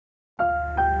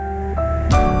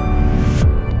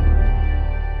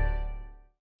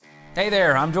Hey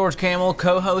there, I'm George Camel,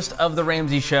 co-host of The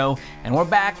Ramsey Show, and we're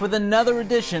back with another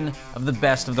edition of the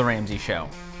Best of The Ramsey Show.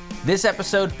 This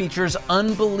episode features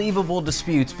unbelievable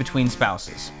disputes between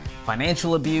spouses,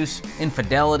 financial abuse,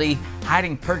 infidelity,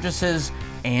 hiding purchases,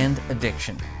 and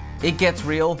addiction. It gets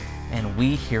real, and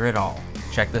we hear it all.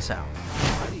 Check this out.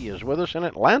 Heidi is with us in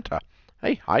Atlanta.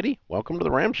 Hey, Heidi, welcome to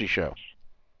The Ramsey Show.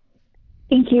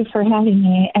 Thank you for having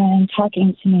me and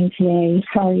talking to me today.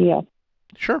 How are you?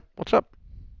 Sure, what's up?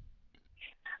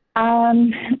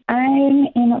 I'm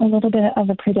in a little bit of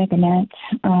a predicament.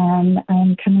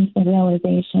 I'm coming to the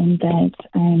realization that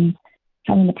I'm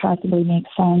having to possibly make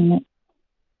some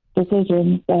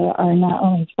decisions that are not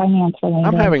only finance related.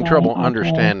 I'm having trouble also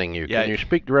understanding you. Can you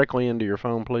speak directly into your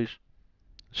phone, please?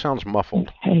 It sounds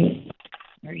muffled. Okay.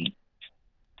 Sorry.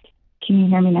 Can you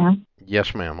hear me now?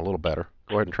 Yes, ma'am, a little better.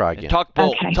 Go ahead and try again. Talk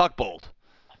bold. Okay. Talk bold.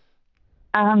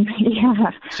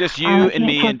 Yeah. It's just you and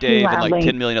me and Dave and like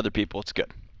 10 million other people. It's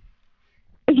good.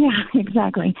 Yeah,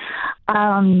 exactly.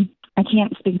 I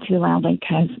can't speak too loudly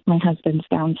because my husband's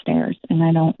downstairs and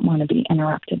I don't want to be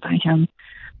interrupted by him.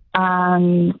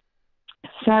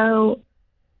 So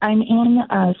I'm in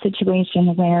a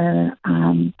situation where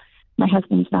my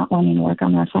husband's not wanting to work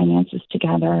on our finances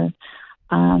together.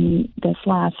 This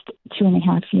last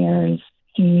 2.5 years,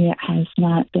 he has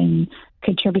not been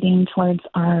contributing towards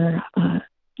our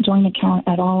joint account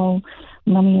at all.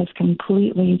 Money is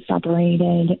completely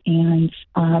separated, and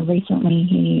recently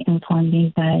he informed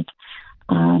me that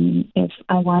if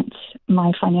I want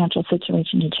my financial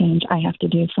situation to change, I have to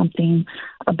do something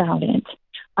about it.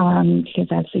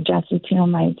 Because I've suggested to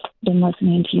him, I've been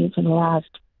listening to you for the last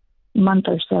month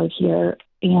or so here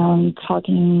and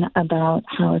talking about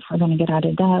how if we're going to get out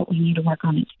of debt, we need to work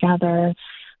on it together.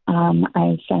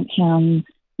 I sent him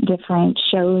different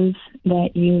shows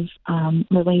that you've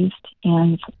released,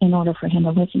 and in order for him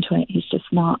to listen to it, he's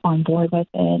just not on board with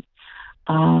it.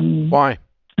 Why?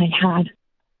 I'm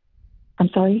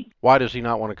sorry? Why does he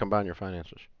not want to combine your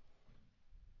finances?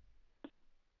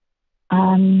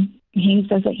 He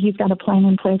says that he's got a plan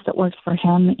in place that works for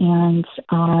him, and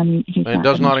it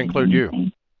does not include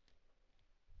you.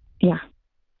 Yeah.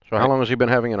 So how long has he been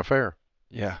having an affair?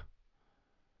 Yeah.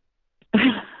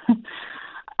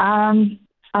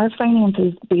 Our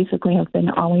finances basically have been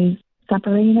always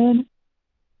separated.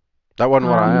 That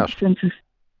wasn't what I asked. Since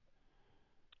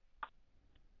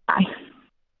I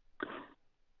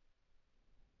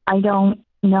don't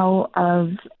know of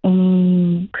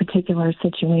any particular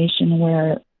situation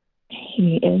where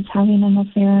he is having an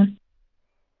affair.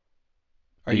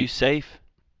 Are you safe?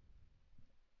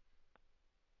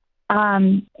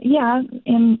 Yeah,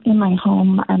 in my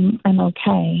home, I'm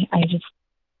okay. I just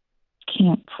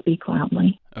can't speak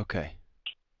loudly. Okay.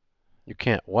 You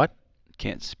can't what?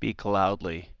 Can't speak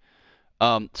loudly.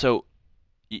 So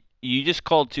you just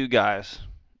called two guys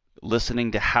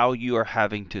listening to how you are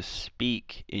having to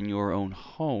speak in your own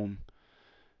home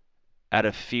out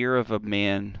of fear of a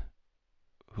man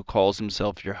who calls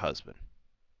himself your husband.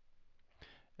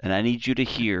 And I need you to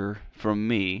hear from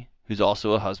me, who's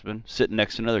also a husband, sitting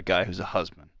next to another guy who's a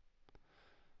husband,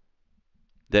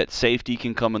 that safety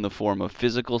can come in the form of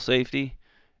physical safety,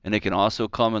 and it can also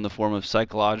come in the form of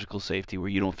psychological safety where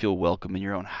you don't feel welcome in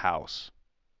your own house.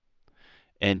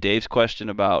 And Dave's question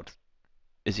about,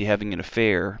 is he having an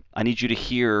affair? I need you to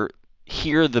hear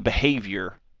the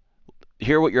behavior.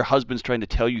 Hear what your husband's trying to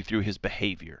tell you through his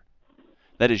behavior.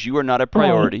 That is, you are not a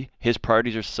priority. Right. His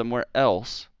priorities are somewhere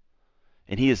else,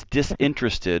 and he is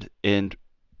disinterested in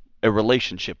a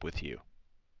relationship with you.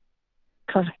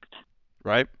 Correct.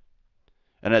 Right?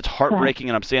 And that's heartbreaking,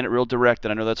 and I'm saying it real direct,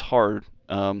 and I know that's hard,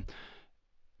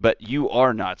 but you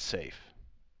are not safe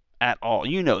at all.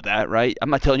 You know that, right?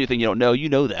 I'm not telling you anything you don't know. You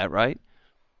know that, right?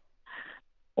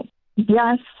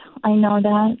 Yes, I know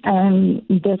that, and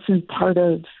this is part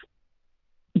of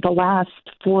the last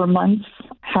 4 months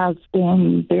has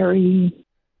been very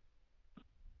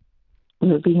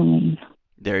revealing.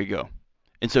 There you go.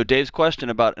 And so Dave's question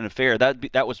about an affair,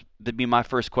 that'd be my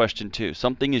first question too.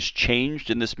 Something has changed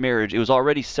in this marriage. It was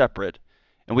already separate,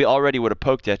 and we already would have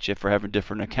poked at you for having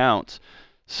different accounts.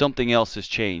 Something else has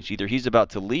changed. Either he's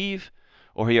about to leave,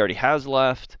 or he already has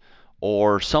left,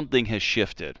 or something has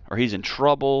shifted, or he's in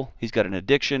trouble, he's got an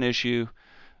addiction issue.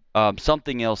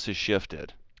 Something else has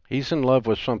shifted. He's in love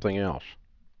with something else.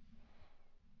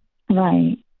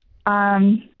 Right.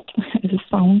 His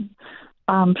phone,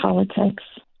 politics.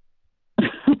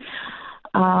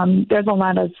 There's a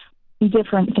lot of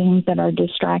different things that are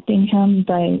distracting him,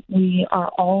 but we are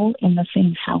all in the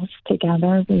same house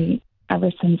together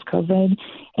ever since COVID,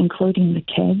 including the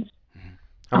kids.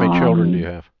 How many children do you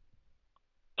have?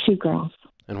 2 girls.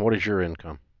 And what is your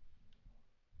income?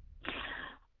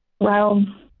 Well,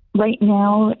 right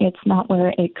now it's not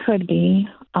where it could be.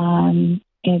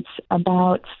 It's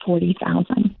about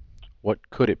 40,000. What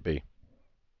could it be?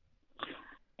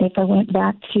 If I went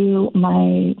back to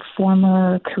my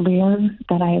former career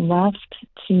that I left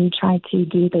to try to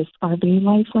do this RV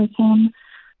life with him,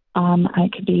 I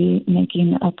could be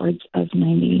making upwards of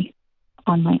 90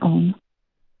 on my own.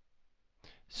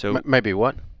 So Maybe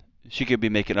what? she could be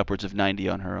making upwards of 90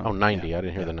 on her own. Oh, 90. Yeah. I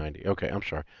didn't hear the 90. Okay, I'm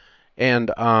sorry.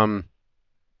 And how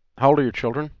old are your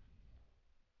children?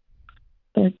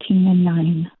 13 and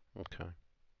 9. Okay.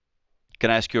 Can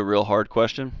I ask you a real hard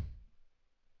question?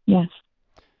 Yes.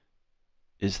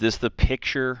 Is this the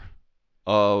picture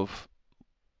of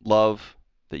love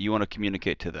that you want to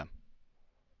communicate to them?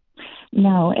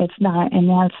 No, it's not. And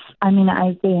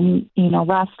I've been,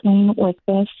 wrestling with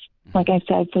this, like I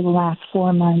said, for the last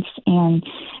 4 months. And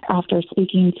after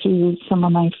speaking to some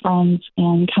of my friends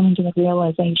and coming to the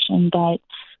realization that,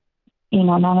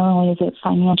 not only is it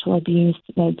financial abuse,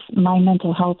 it's my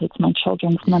mental health, it's my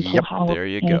children's mental health. There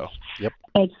you go. Yep.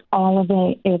 It's all of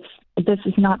it. This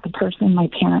is not the person my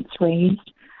parents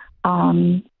raised.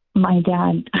 My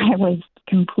dad, I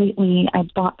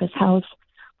bought this house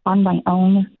on my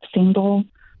own, single.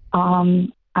 I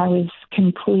was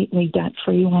completely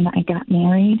debt-free when I got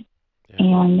married,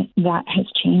 and that has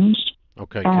changed.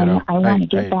 Okay, and kiddo. I want to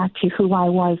get back to who I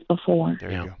was before.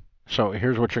 There you go. So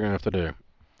here's what you're going to have to do.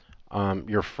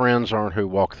 Your friends aren't who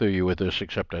walk through you with this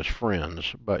except as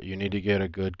friends, but you need to get a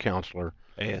good counselor.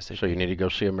 ASAP. So you need to go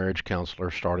see a marriage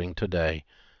counselor starting today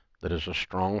that is a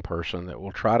strong person that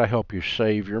will try to help you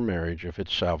save your marriage if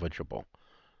it's salvageable,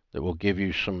 that will give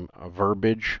you some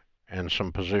verbiage and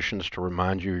some positions to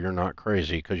remind you you're not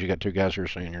crazy, because you got two guys who are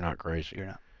saying you're not crazy. You're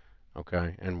not.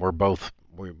 Okay? And we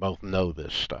both know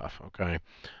this stuff, okay?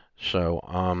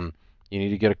 So you need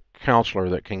to get a counselor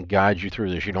that can guide you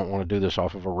through this. You don't want to do this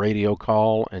off of a radio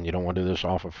call, and you don't want to do this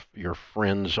off of your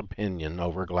friend's opinion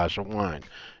over a glass of wine.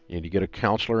 You need to get a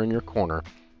counselor in your corner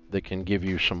that can give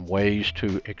you some ways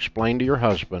to explain to your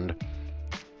husband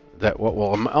that what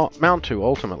will amount to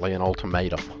ultimately an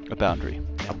ultimatum. A boundary.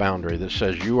 A boundary that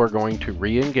says you are going to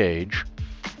re-engage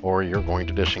or you're going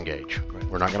to disengage. Right.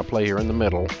 We're not going to play here in the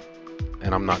middle,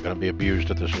 and I'm not going to be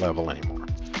abused at this level anymore.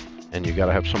 And you got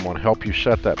to have someone help you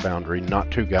set that boundary,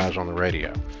 not two guys on the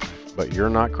radio. But you're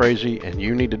not crazy, and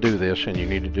you need to do this, and you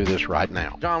need to do this right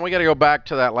now. John, we got to go back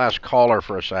to that last caller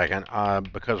for a second,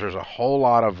 because there's a whole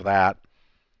lot of that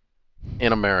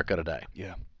in America today.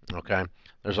 Yeah. Okay?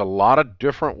 There's a lot of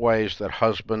different ways that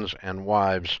husbands and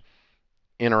wives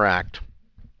interact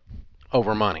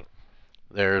over money.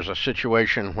 There's a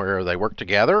situation where they work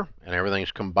together, and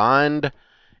everything's combined,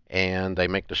 and they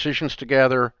make decisions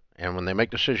together, and when they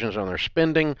make decisions on their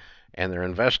spending and their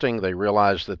investing, they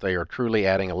realize that they are truly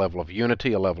adding a level of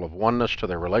unity, a level of oneness to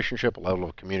their relationship, a level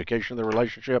of communication to their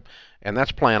relationship, and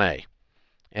that's plan A.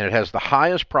 And it has the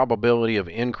highest probability of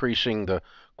increasing the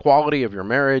quality of your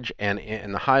marriage and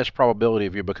the highest probability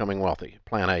of you becoming wealthy.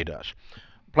 Plan A does.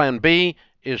 Plan B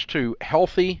is to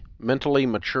healthy, mentally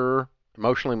mature,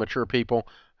 emotionally mature people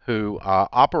who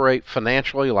operate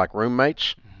financially like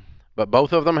roommates, but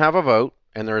both of them have a vote,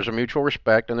 and there is a mutual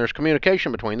respect, and there's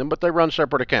communication between them, but they run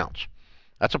separate accounts.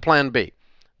 That's a plan B.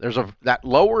 That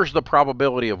lowers the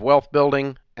probability of wealth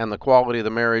building and the quality of the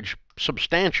marriage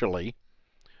substantially,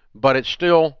 but it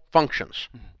still functions.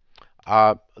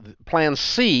 Plan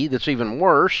C, that's even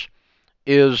worse,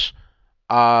 is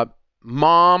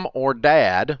mom or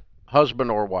dad, husband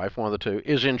or wife, one of the two,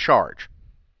 is in charge.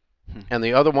 And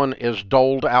the other one is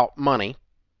doled out money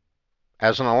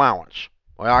as an allowance.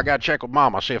 Well, I got to check with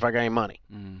mom. I'll see if I got any money.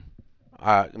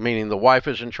 Meaning the wife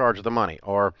is in charge of the money.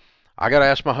 Or I got to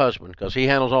ask my husband because he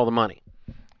handles all the money.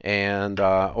 And,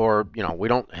 I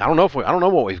don't know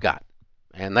what we've got.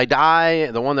 And they die.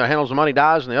 The one that handles the money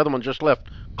dies, and the other one just left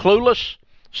clueless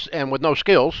and with no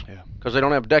skills because they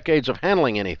don't have decades of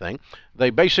handling anything.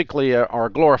 They basically are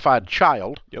a glorified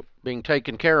child being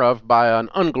taken care of by an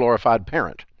unglorified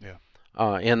parent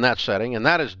in that setting. And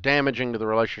that is damaging to the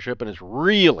relationship, and it's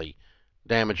really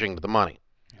damaging to the money,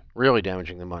 really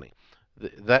damaging the money.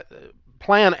 That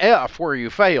plan F, where you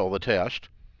fail the test,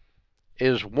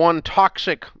 is one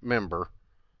toxic member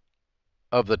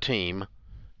of the team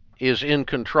is in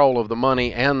control of the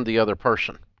money and the other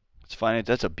person. It's finance.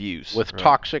 That's abuse. With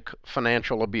toxic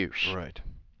financial abuse. Right.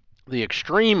 The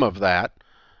extreme of that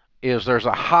is there's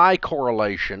a high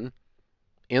correlation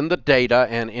in the data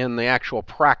and in the actual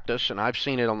practice, and I've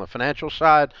seen it on the financial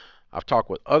side. I've talked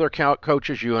with other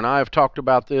coaches. You and I have talked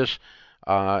about this.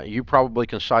 You probably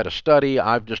can cite a study.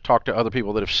 I've just talked to other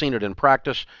people that have seen it in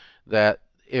practice, that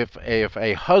if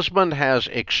a husband has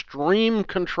extreme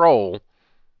control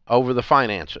over the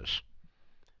finances,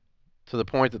 to the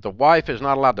point that the wife is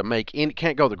not allowed to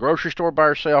can't go to the grocery store by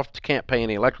herself, can't pay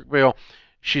any electric bill.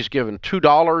 She's given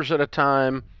 $2 at a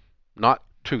time, not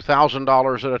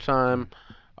 $2,000 at a time.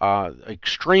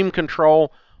 Extreme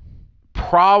control.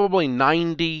 Probably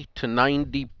 90 to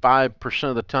 95%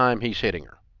 of the time he's hitting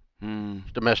her.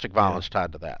 Domestic violence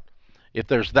tied to that. If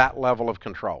there's that level of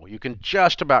control, you can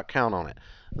just about count on it.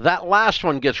 That last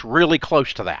one gets really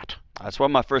close to that. That's why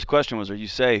my first question was, are you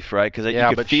safe, right? Because yeah,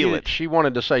 you could feel it. She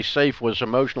wanted to say safe was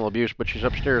emotional abuse, but she's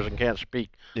upstairs and can't speak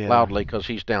loudly because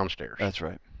he's downstairs. That's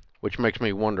right. Which makes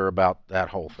me wonder about that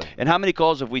whole thing. And how many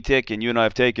calls have we taken, you and I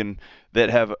have taken, that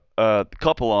have a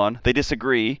couple on, they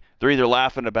disagree, they're either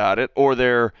laughing about it or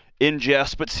they're in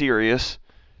jest but serious.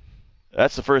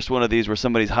 That's the first one of these where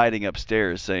somebody's hiding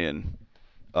upstairs saying,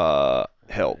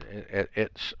 help.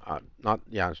 It's not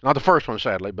the first one,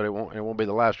 sadly, but it won't be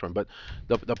the last one. But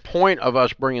the point of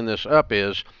us bringing this up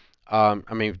is,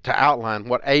 to outline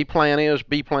what A plan is,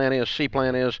 B plan is, C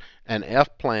plan is, and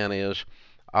F plan is.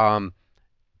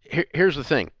 Here's the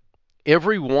thing.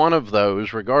 Every one of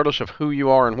those, regardless of who you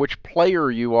are and which player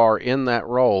you are in that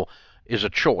role, is a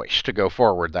choice to go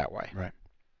forward that way. Right.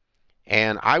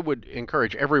 And I would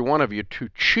encourage every one of you to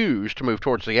choose to move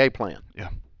towards the A plan. Yeah.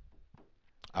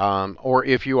 Or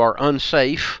if you are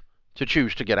unsafe, to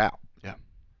choose to get out.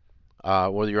 Yeah.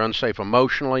 Whether you're unsafe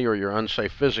emotionally or you're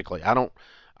unsafe physically. I don't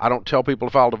tell people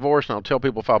to file divorce, and I don't tell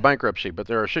people to file bankruptcy, but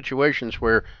there are situations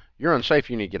where you're unsafe,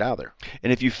 you need to get out of there.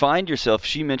 And if you find yourself,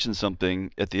 she mentioned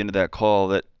something at the end of that call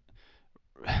that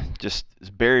just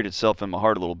buried itself in my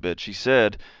heart a little bit. She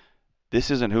said,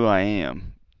 this isn't who I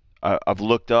am. I've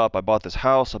looked up, I bought this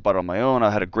house, I bought it on my own,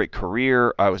 I had a great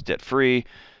career, I was debt free,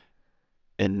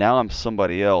 and now I'm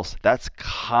somebody else. That's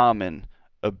common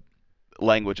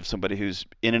language of somebody who's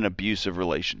in an abusive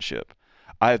relationship.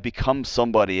 I have become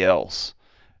somebody else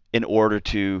in order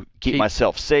to keep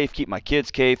myself safe, keep my kids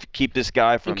safe, keep this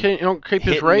guy from keep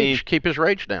his rage, keep his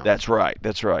rage down. That's right.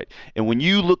 That's right. And when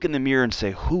you look in the mirror and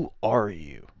say, "Who are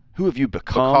you? Who have you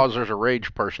become?" Because there's a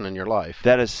rage person in your life.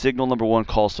 That is signal number one.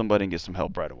 Call somebody and get some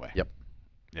help right away. Yep.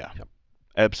 Yeah. Yep.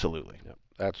 Absolutely. Yep.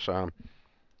 That's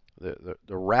the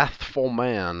wrathful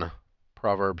man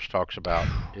Proverbs talks about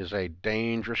is a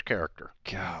dangerous character.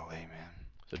 Golly, man.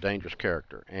 It's a dangerous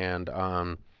character, and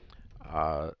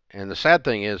the sad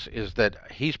thing is that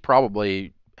he's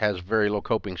probably has very low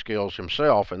coping skills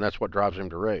himself, and that's what drives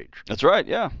him to rage. That's right,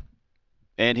 yeah.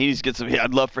 And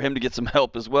I'd love for him to get some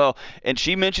help as well. And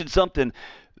she mentioned something,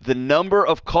 the number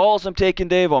of calls I'm taking,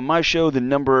 Dave, on my show,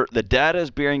 the data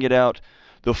is bearing it out.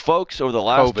 The folks over the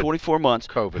last 24 months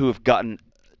who have gotten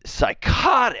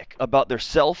psychotic about their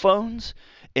cell phones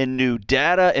and new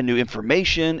data and new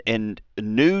information and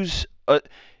news,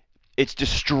 it's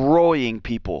destroying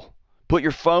people. Put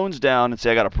your phones down and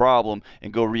say, I got a problem,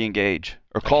 and go re-engage.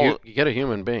 Or call. You get a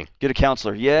human being. Get a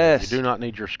counselor. Yes. You do not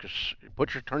need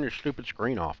turn your stupid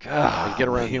screen off. God, and get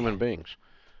around human beings.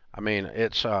 I mean,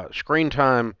 it's screen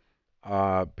time.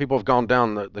 People have gone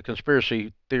down the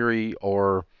conspiracy theory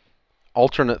or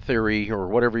alternate theory or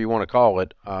whatever you want to call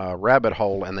it, rabbit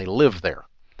hole, and they live there.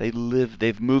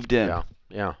 They've moved in.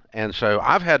 Yeah. And so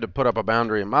I've had to put up a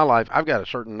boundary in my life. I've got a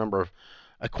certain number of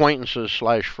acquaintances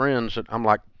 / friends that I'm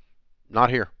like, not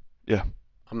here. Yeah.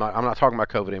 I'm not talking about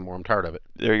COVID anymore. I'm tired of it.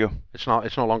 There you go. It's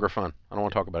no longer fun. I don't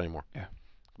want to talk about it anymore. Yeah.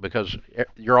 Because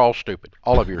you're all stupid.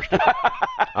 All of you are stupid.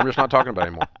 I'm just not talking about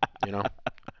it anymore,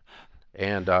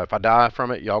 And if I die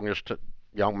from it, y'all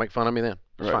can make fun of me then.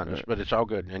 It's fine. Right. But it's all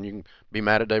good. And you can be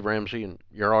mad at Dave Ramsey, and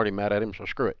you're already mad at him, so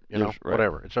screw it.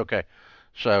 Whatever. It's okay.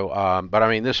 So, but I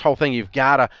mean, this whole thing, you've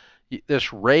got to,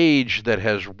 this rage that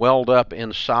has welled up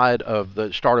inside of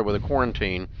started with a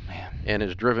quarantine, and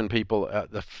has driven people,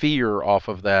 the fear off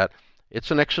of that. It's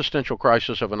an existential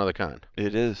crisis of another kind.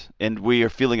 It is. And we are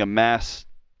feeling a mass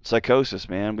psychosis,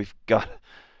 man. We've got,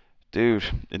 dude,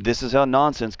 and this is how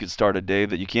nonsense gets started,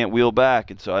 Dave, that you can't wheel back.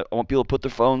 And so I want people to put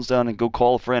their phones down and go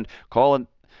call a friend. Call and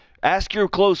ask your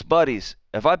close buddies,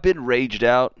 have I been raged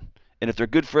out? And if they're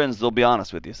good friends, they'll be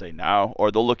honest with you. Say, no.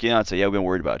 Or they'll look you and say, yeah, we've been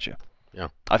worried about you. Yeah.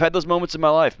 I've had those moments in my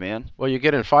life, man. Well, you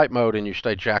get in fight mode and you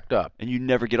stay jacked up. And you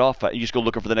never get off fight. You just go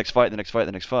looking for the next fight, the next fight,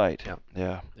 the next fight. Yeah.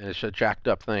 Yeah. And it's a jacked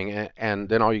up thing. And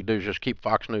then all you do is just keep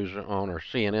Fox News on or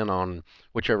CNN on,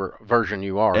 whichever version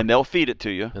you are. And they'll feed it to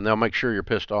you. And they'll make sure you're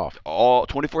pissed off. All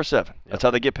 24/7. That's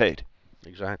how they get paid.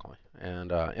 Exactly.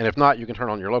 And if not, you can turn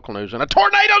on your local news and a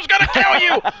tornado's going to kill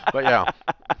you. But yeah.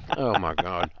 Oh, my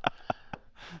God.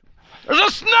 There's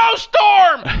a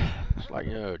snowstorm. It's like,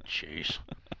 oh, jeez.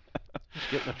 Just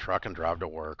get in the truck and drive to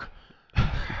work.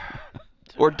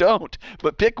 Or don't,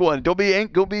 but pick one. Don't be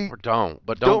Or don't,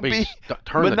 but don't be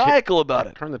turn maniacal about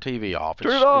it. Turn the TV off.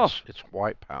 Turn it off. It's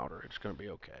white powder. It's going to be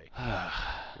okay.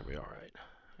 It'll be all right.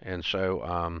 And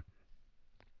so,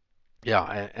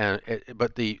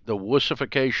 but the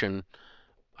wussification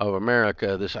of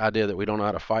America, this idea that we don't know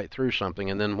how to fight through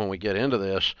something, and then when we get into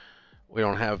this, we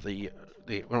don't have the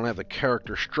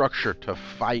character structure to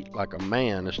fight like a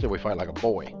man. Instead, we fight like a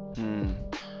boy.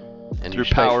 And through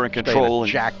power and control,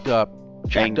 and jacked up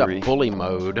bully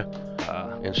mode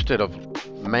instead of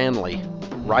manly,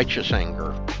 righteous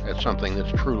anger at something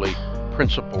that's truly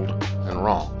principled and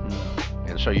wrong.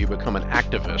 And so you become an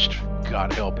activist.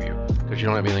 God help you, because you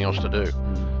don't have anything else to do.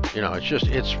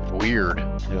 It's weird.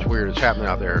 It's weird. It's happening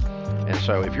out there. And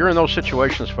so if you're in those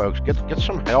situations, folks, get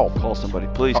some help. Call somebody.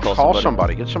 Please call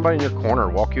somebody. Get somebody in your corner,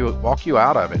 walk you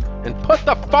out of it, and put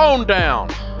the phone down.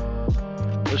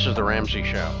 This is the Ramsey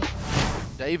Show.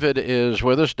 David is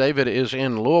with us. David is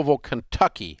in Louisville,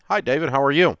 Kentucky. Hi, David. How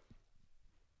are you?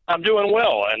 I'm doing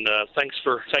well, and thanks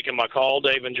for taking my call,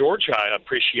 Dave and George. I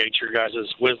appreciate your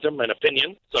guys' wisdom and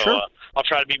opinion, so sure. I'll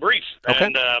try to be brief. Okay.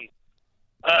 And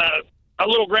a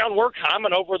little groundwork. I'm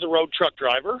an over-the-road truck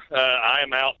driver. I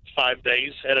am out 5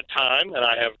 days at a time, and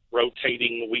I have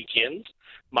rotating weekends.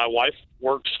 My wife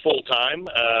works full-time.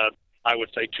 I would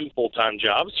say 2 full-time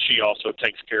jobs. She also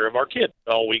takes care of our kid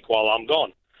all week while I'm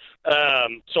gone.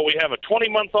 So we have a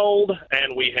 20-month-old,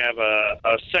 and we have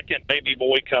a second baby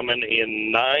boy coming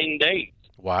in 9 days.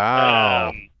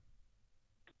 Wow.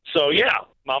 So, yeah,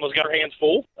 Mama's got her hands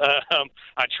full.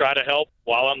 I try to help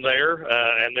while I'm there,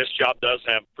 and this job does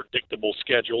have predictable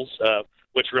schedules,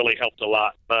 which really helped a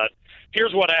lot. But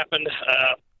here's what happened.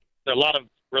 There's a lot of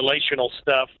relational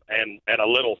stuff and a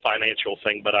little financial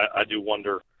thing, but I do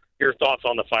wonder your thoughts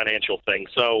on the financial thing.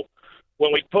 So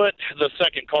when we put the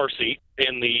second car seat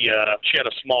in she had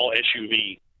a small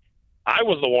SUV, I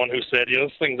was the one who said,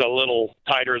 this thing's a little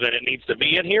tighter than it needs to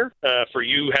be in here for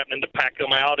you having to pack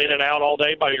them out in and out all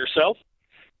day by yourself.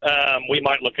 We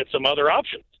might look at some other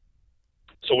options.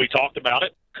 So we talked about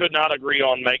it, could not agree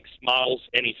on makes, models,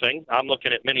 anything. I'm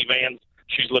looking at minivans.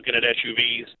 She's looking at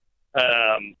SUVs.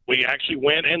 We actually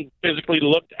went and physically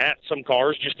looked at some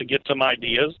cars just to get some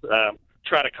ideas,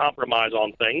 try to compromise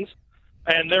on things.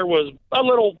 And there was a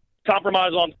little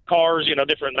compromise on cars,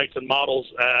 different makes and models.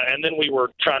 And then we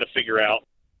were trying to figure out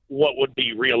what would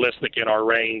be realistic in our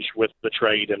range with the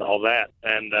trade and all that.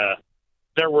 And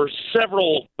there were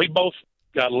several, we both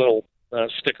got a little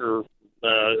sticker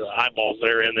eyeballs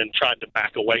there and then tried to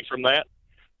back away from that.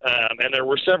 And there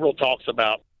were several talks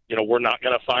about, we're not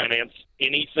going to finance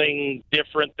anything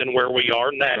different than where we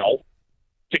are now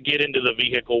to get into the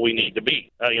vehicle we need to be.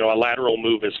 A lateral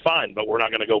move is fine, but we're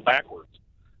not going to go backwards.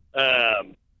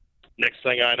 Next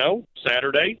thing I know,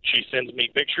 Saturday, she sends me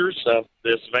pictures of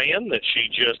this van that she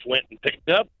just went and picked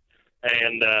up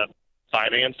and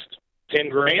financed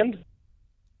 $10,000.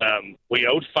 We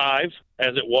owed $5,000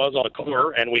 as it was on a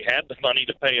car, and we had the money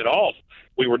to pay it off.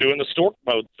 We were doing the stork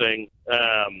mode thing,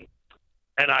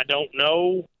 and I don't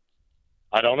know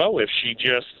if she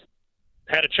just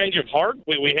had a change of heart.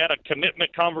 We had a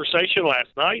commitment conversation last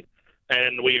night,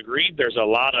 and we agreed there's a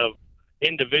lot of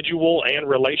individual and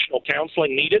relational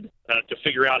counseling needed to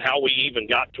figure out how we even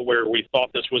got to where we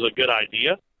thought this was a good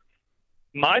idea.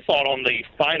 My thought on the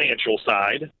financial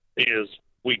side is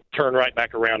we turn right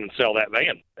back around and sell that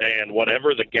van, and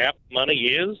whatever the gap money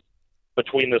is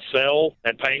between the sale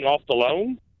and paying off the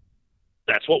loan,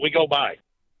 that's what we go by.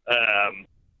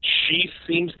 She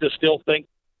seems to still think,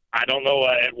 I don't know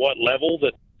at what level,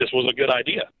 that this was a good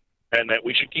idea and that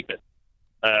we should keep it.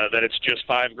 That it's just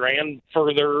 $5,000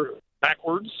 further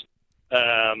backwards,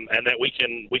 and that we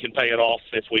can pay it off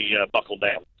if we buckle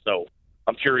down. So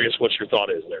I'm curious what your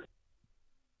thought is there.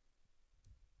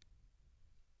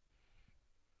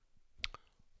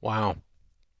 Wow.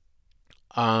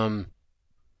 Well,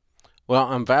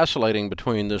 I'm vacillating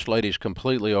between this lady's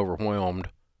completely overwhelmed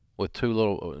with 2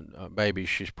 little babies.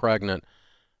 She's pregnant.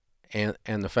 And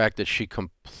the fact that she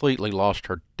completely lost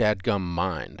her dadgum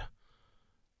mind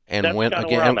and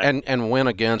went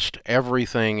against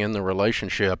everything in the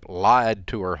relationship, lied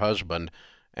to her husband,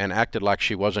 and acted like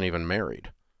she wasn't even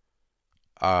married.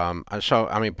 So,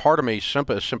 I mean, part of me is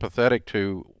sympathetic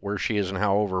to where she is and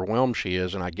how overwhelmed she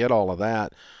is, and I get all of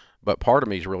that, but part of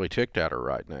me is really ticked at her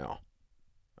right now.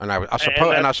 And I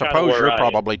suppose you're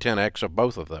probably 10x of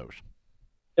both of those.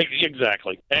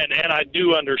 Exactly. And I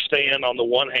do understand on the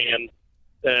one hand,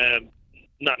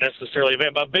 not necessarily a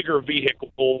van, but a bigger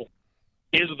vehicle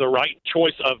is the right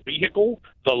choice of vehicle.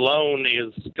 The loan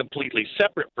is completely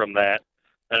separate from that.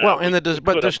 Well, and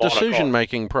but this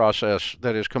decision-making process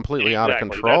that is completely out of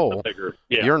control,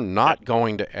 you're not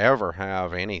going to ever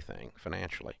have anything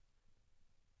financially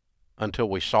until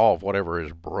we solve whatever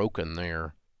is broken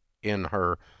there in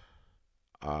her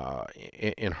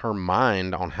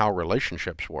mind on how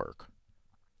relationships work.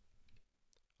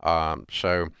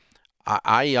 So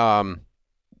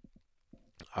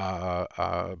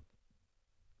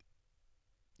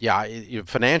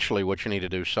financially, what you need to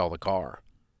do is sell the car.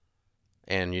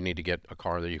 And you need to get a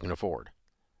car that you can afford.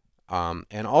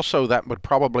 And also, that would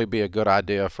probably be a good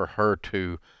idea for her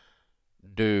to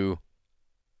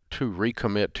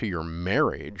recommit to your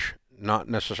marriage, not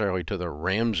necessarily to the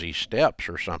Ramsey steps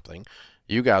or something.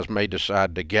 You guys may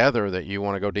decide together that you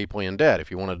want to go deeply in debt. If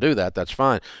you want to do that, that's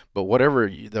fine. But whatever,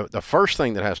 the first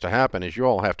thing that has to happen is you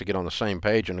all have to get on the same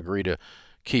page and agree to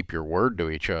keep your word to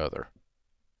each other.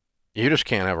 You just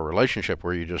can't have a relationship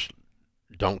where you just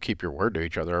don't keep your word to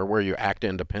each other, or where you act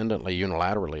independently,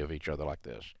 unilaterally of each other like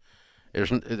this.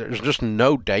 There's just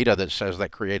no data that says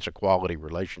that creates a quality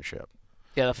relationship.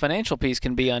 Yeah, the financial piece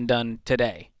can be undone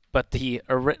today, but the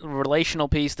relational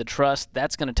piece, the trust,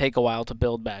 that's going to take a while to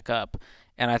build back up.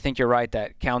 And I think you're right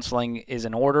that counseling is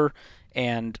in order.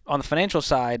 And on the financial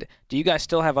side, do you guys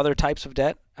still have other types of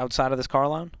debt outside of this car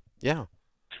loan? Yeah.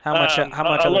 How much?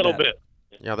 A little bit.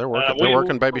 Yeah, they're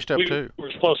working baby step too.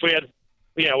 We're close. We had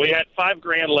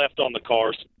 $5,000 left on the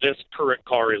cars. This current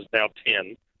car is now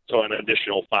 10, so an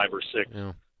additional 5 or 6.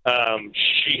 Yeah.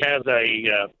 She has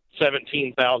a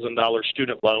 $17,000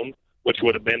 student loan, which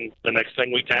would have been the next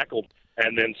thing we tackled,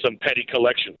 and then some petty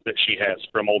collections that she has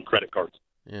from old credit cards.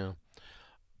 Yeah.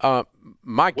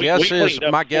 My guess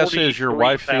is your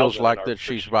wife feels like that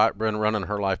she's been running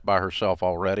her life by herself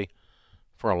already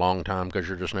for a long time because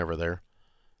you're just never there.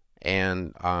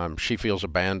 And she feels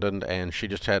abandoned, and she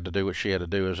just had to do what she had to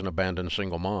do as an abandoned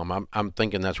single mom. I'm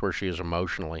thinking that's where she is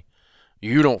emotionally.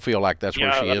 You don't feel like that's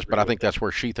where she is, but I think that's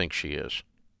where she thinks she is.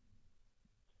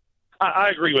 I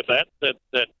agree with that.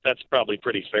 That's probably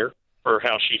pretty fair for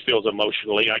how she feels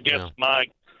emotionally. I guess my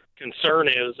concern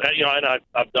is, and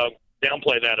I don't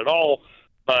downplay that at all,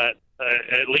 but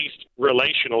at least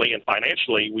relationally and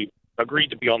financially, we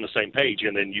agreed to be on the same page,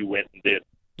 and then you went and did.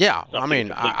 Yeah, I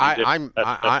mean, I'm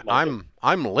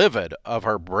livid of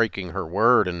her breaking her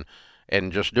word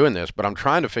and just doing this, but I'm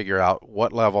trying to figure out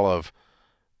what level of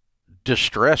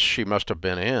distress she must have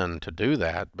been in to do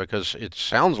that, because it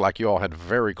sounds like you all had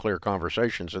very clear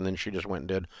conversations, and then she just went and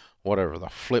did whatever the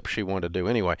flip she wanted to do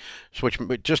anyway, which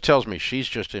just tells me she's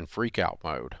just in freak out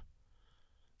mode,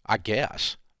 I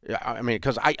guess. I mean,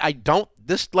 because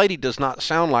this lady does not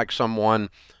sound like someone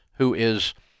who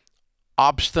is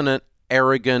obstinate,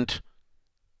 arrogant.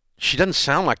 She doesn't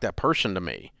sound like that person to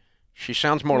me. She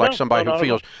sounds more like somebody who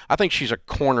feels, I think she's a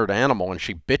cornered animal and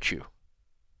she bit you.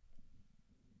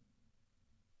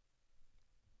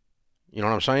 You know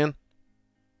what I'm saying?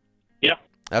 Yeah.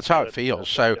 That's how it feels.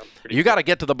 So you got to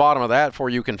get to the bottom of that before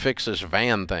you can fix this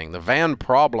van thing. The van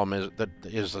problem is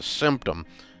the symptom.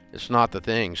 It's not the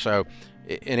thing. So,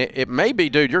 and it may be,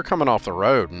 dude, you're coming off the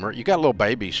road and you got little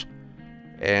babies,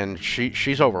 and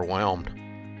she's overwhelmed,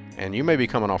 and you may be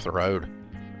coming off the road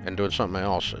and doing something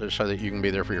else so that you can be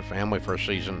there for your family for a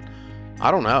season.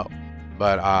 I don't know,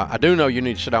 but I do know you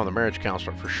need to sit down with a marriage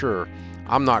counselor for sure.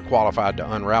 I'm not qualified to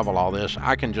unravel all this.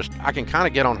 I can kind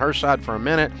of get on her side for a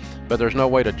minute, but there's no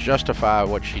way to justify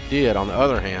what she did on the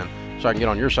other hand, so I can get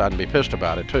on your side and be pissed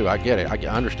about it too. I get it. I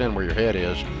understand where your head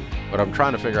is, but I'm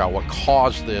trying to figure out what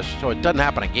caused this so it doesn't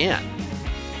happen again.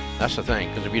 That's the thing,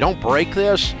 because if you don't break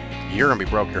this, you're going to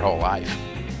be broke your whole life.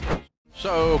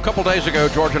 So a couple days ago,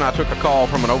 George and I took a call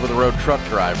from an over-the-road truck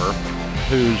driver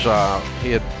who's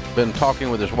he had been talking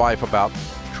with his wife about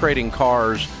trading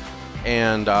cars,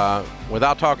 and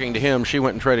without talking to him, she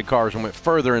went and traded cars and went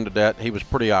further into debt. He was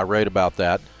pretty irate about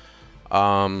that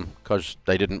because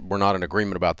were not in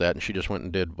agreement about that, and she just went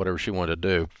and did whatever she wanted to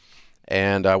do.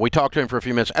 And we talked to him for a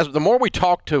few minutes. The more we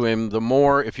talked to him, the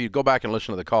more, if you go back and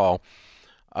listen to the call,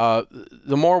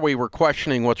 the more we were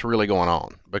questioning what's really going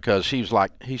on, because he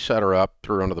set her up,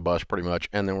 threw her under the bus pretty much,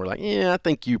 and then we're like, yeah, I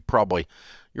think you're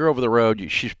over the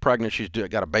road. She's pregnant. She's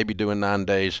got a baby due in 9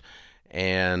 days,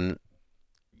 and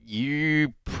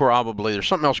there's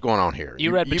something else going on here.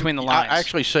 You read between the lines. I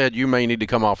actually said you may need to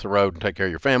come off the road and take care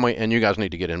of your family, and you guys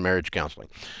need to get in marriage counseling.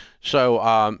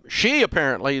 So she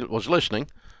apparently was listening,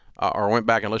 or went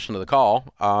back and listened to the call,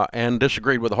 and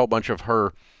disagreed with a whole bunch of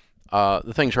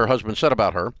the things her husband said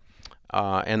about her,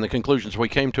 and the conclusions we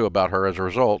came to about her as a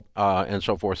result, and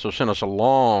so forth. So sent us a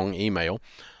long email.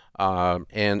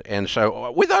 And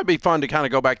so we thought it'd be fun to kind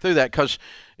of go back through that, because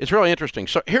it's really interesting.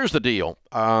 So here's the deal.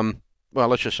 well,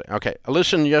 let's just say, okay, I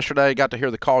listened yesterday, got to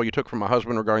hear the call you took from my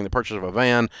husband regarding the purchase of a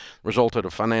van, resulted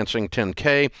of financing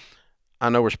 $10K. I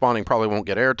know responding probably won't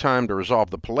get airtime to resolve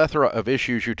the plethora of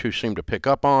issues you two seem to pick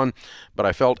up on, but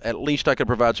I felt at least I could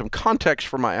provide some context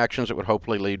for my actions that would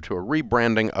hopefully lead to a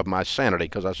rebranding of my sanity,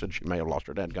 because I said she may have lost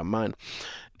her dadgum mind,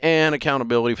 and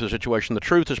accountability for the situation. The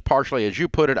truth is, partially, as you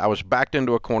put it, I was backed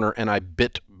into a corner and I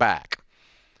bit back.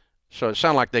 So it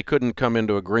sounded like they couldn't come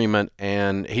into agreement,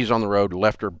 and he's on the road,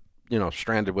 left her,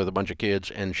 stranded with a bunch of kids,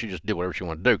 and she just did whatever she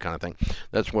wanted to do, kind of thing.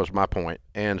 That was my point.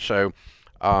 And so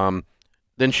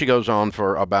then she goes on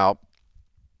for about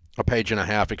a page and a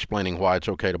half explaining why it's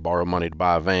okay to borrow money to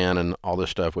buy a van and all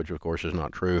this stuff, which of course is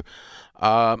not true.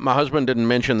 My husband didn't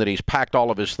mention that he's packed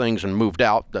all of his things and moved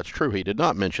out. That's true. He did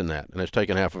not mention that, and has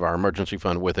taken half of our emergency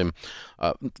fund with him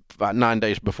 9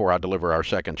 days before I deliver our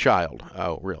second child.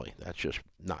 Oh, really? That's just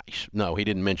nice. No, he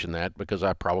didn't mention that, because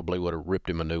I probably would have ripped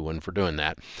him a new one for doing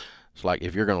that. It's like,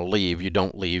 if you're going to leave, you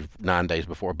don't leave 9 days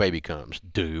before a baby comes,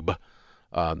 doob.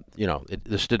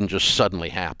 This didn't just suddenly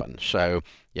happen. So,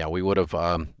 yeah, we would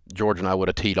have, George and I would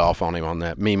have teed off on him on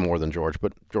that. Me more than George,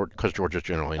 but because George is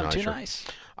generally nicer. Too nice.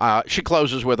 She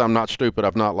closes with, I'm not stupid,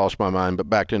 I've not lost my mind, but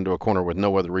backed into a corner with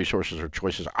no other resources or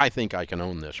choices. I think I can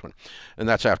own this one. And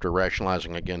that's after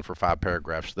rationalizing again for 5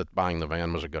 paragraphs that buying the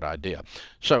van was a good idea.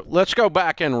 So let's go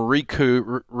back and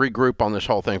regroup on this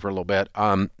whole thing for a little bit.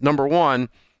 Number one,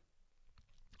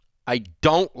 I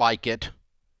don't like it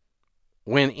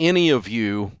when any of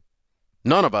you,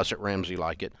 none of us at Ramsey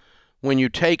like it, when you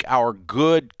take our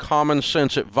good common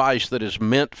sense advice that is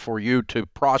meant for you to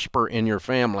prosper in your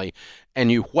family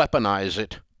and you weaponize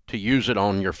it to use it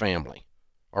on your family,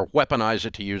 or weaponize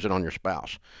it to use it on your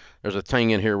spouse. There's a thing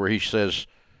in here where she says,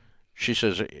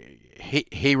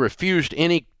 he refused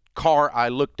any car I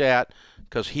looked at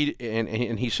because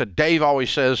he said, Dave always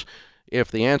says, if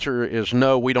the answer is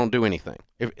no, we don't do anything.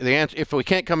 If we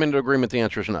can't come into agreement, the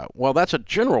answer is no. Well, that's a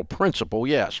general principle,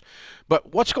 yes.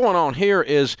 But what's going on here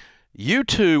is you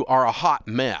two are a hot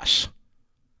mess.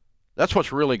 That's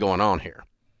what's really going on here.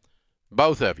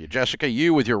 Both of you. Jessica,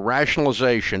 you with your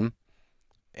rationalization,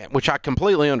 which I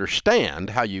completely understand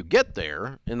how you get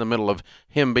there in the middle of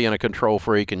him being a control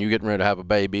freak and you getting ready to have a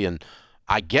baby, and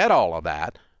I get all of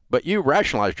that, but you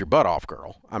rationalized your butt off,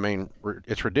 girl. I mean,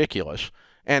 it's ridiculous.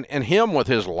 And him with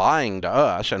his lying to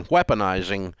us and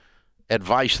weaponizing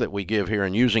advice that we give here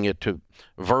and using it to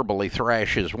verbally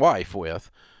thrash his wife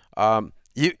with.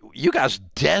 You guys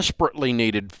desperately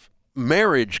needed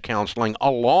marriage counseling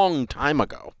a long time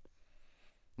ago.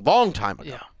 Long time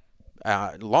ago.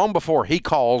 Yeah. Long before he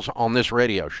calls on this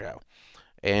radio show.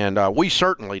 And we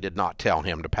certainly did not tell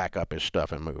him to pack up his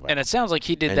stuff and move out. And it sounds like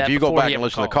he did that before. If you go back and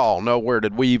listen to the call, nowhere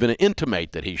did we even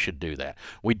intimate that he should do that.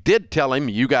 We did tell him,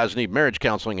 you guys need marriage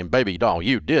counseling, and baby doll,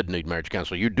 you did need marriage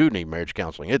counseling. You do need marriage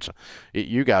counseling.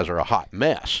 You guys are a hot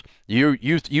mess.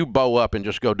 You bow up and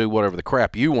just go do whatever the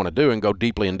crap you want to do and go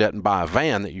deeply in debt and buy a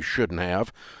van that you shouldn't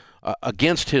have.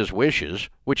 Against his wishes,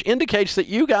 which indicates that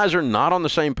you guys are not on the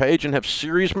same page and have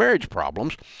serious marriage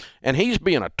problems, and he's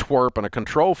being a twerp and a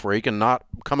control freak and not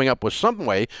coming up with some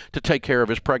way to take care of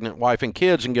his pregnant wife and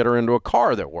kids and get her into a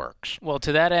car that works. Well,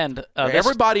 to that end,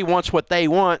 everybody wants what they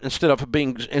want instead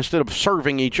of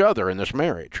serving each other in this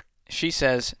marriage. She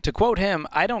says, to quote him,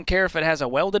 I don't care if it has a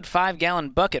welded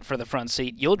 5-gallon bucket for the front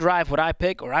seat. You'll drive what I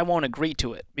pick or I won't agree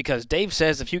to it. Because Dave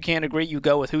says if you can't agree, you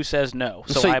go with who says no.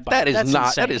 So see, I buy it.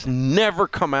 That has never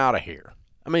come out of here.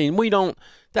 I mean,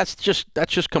 that's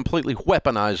just completely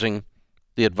weaponizing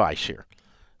the advice here.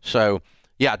 So,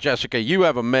 yeah, Jessica, you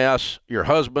have a mess. Your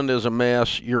husband is a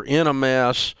mess. You're in a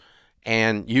mess.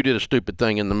 And you did a stupid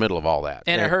thing in the middle of all that.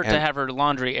 And it hurt to have her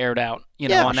laundry aired out,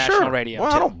 on national radio. Well,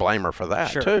 too. I don't blame her for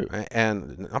that, too.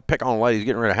 And I pick on ladies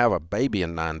getting ready to have a baby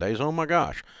in 9 days. Oh, my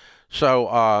gosh.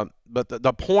 So, but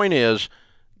the point is,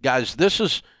 guys,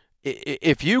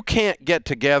 if you can't get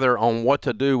together on what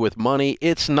to do with money,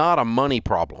 it's not a money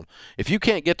problem. If you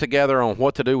can't get together on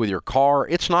what to do with your car,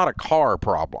 it's not a car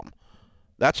problem.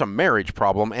 That's a marriage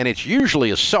problem, and it's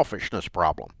usually a selfishness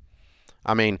problem.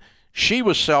 I mean, she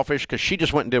was selfish because she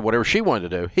just went and did whatever she wanted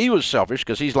to do. He was selfish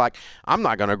because he's like, I'm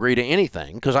not going to agree to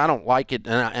anything because I don't like it,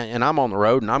 and I'm on the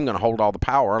road, and I'm going to hold all the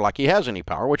power like he has any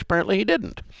power, which apparently he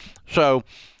didn't. So,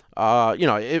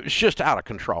 it was just out of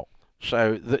control.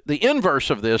 So the inverse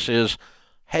of this is,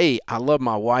 hey, I love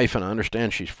my wife, and I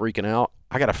understand she's freaking out.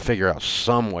 I got to figure out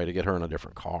some way to get her in a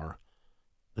different car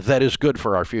that is good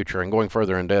for our future, and going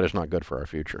further in debt is not good for our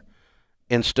future.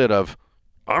 Instead of,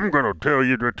 I'm going to tell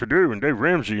you what to do, and Dave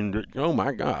Ramsey, and oh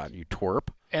my God, you twerp.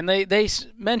 And they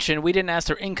mentioned, we didn't ask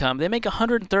their income, they make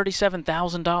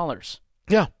 $137,000.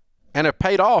 Yeah, and it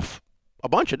paid off a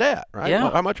bunch of debt, right?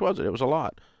 Yeah. How much was it? It was a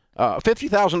lot.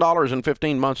 $50,000 in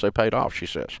 15 months they paid off, she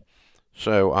says.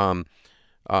 So,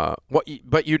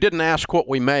 but you didn't ask what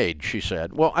we made, she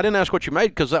said. Well, I didn't ask what you made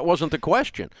because that wasn't the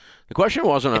question. The question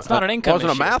wasn't It's not an income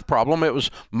wasn't issue. a math problem. It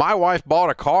was my wife bought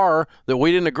a car that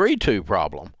we didn't agree to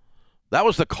problem. That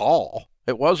was the call.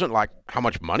 It wasn't like how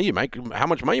much money you make. How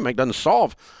much money you make doesn't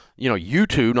solve, you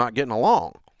two not getting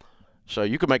along. So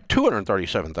you could make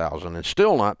 $237,000 and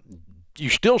still not. You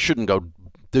still shouldn't go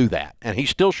do that, and he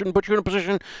still shouldn't put you in a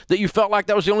position that you felt like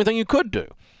that was the only thing you could do.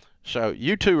 So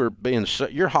you two are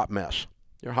you're a hot mess.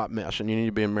 You're a hot mess, and you need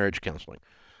to be in marriage counseling,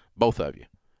 both of you,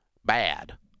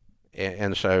 bad.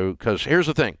 And so, because here's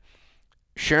the thing,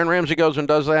 Sharon Ramsey goes and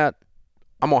does that,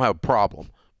 I'm gonna have a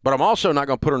problem. But I'm also not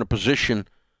gonna put her in a position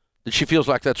that she feels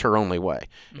like that's her only way.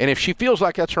 And if she feels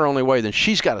like that's her only way, then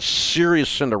she's got a serious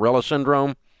Cinderella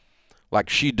syndrome, like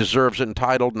she deserves it,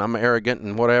 entitled, and I'm arrogant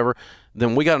and whatever.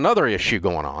 Then we got another issue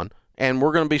going on, and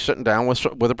we're going to be sitting down with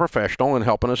a professional and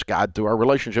helping us guide through our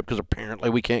relationship because apparently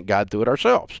we can't guide through it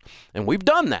ourselves. And we've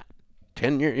done that.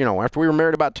 10 years, after we were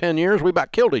married about 10 years, we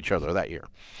about killed each other that year.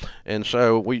 And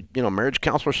so we, marriage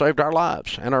counselor saved our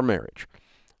lives and our marriage.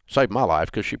 Saved my life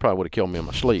because she probably would have killed me in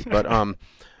my sleep. But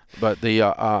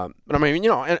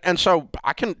so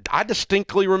I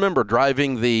distinctly remember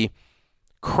driving the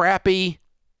crappy.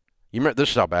 You remember, this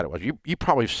is how bad it was. You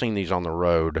probably have seen these on the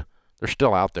road. They're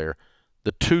still out there.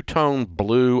 The two-tone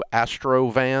blue Astro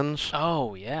vans.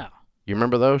 Oh, yeah. You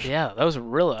remember those? Yeah, those are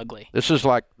real ugly. This is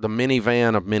like the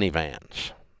minivan of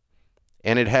minivans.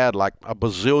 And it had like a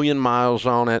bazillion miles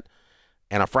on it.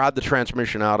 And I fried the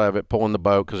transmission out of it, pulling the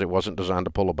boat, because it wasn't designed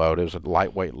to pull a boat. It was a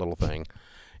lightweight little thing.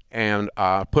 And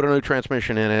put a new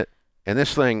transmission in it. And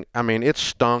this thing, it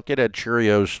stunk. It had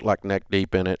Cheerios like neck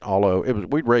deep in it.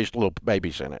 We'd raised little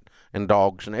babies in it and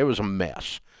dogs, and it was a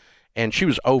mess. And she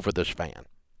was over this van.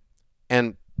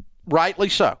 And rightly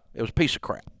so. It was a piece of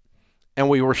crap. And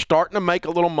we were starting to make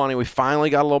a little money. We finally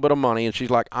got a little bit of money. And she's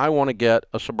like, I want to get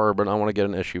a Suburban. I want to get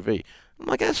an SUV. I'm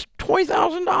like, that's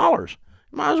 $20,000.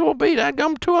 Might as well be that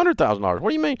gum $200,000. What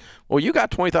do you mean? Well, you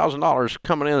got $20,000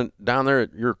 coming in down there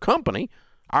at your company,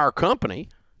 our company.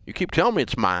 You keep telling me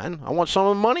it's mine. I want some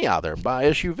of the money out of there. Buy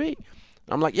an SUV.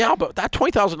 I'm like, yeah, but that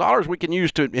 $20,000 we can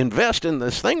use to invest in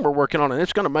this thing we're working on, and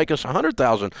it's going to make us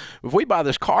 $100,000. If we buy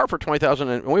this car for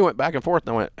 $20,000, and we went back and forth, and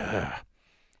I went, ugh.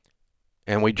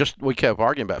 And we kept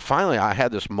arguing about it. Finally, I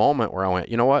had this moment where I went,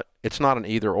 you know what? It's not an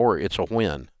either or, it's a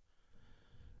win.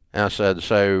 And I said,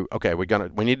 so okay, we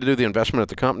need to do the investment at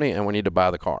the company, and we need to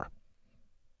buy the car.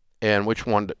 And which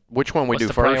one we do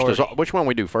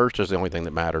first is the only thing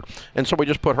that mattered. And so we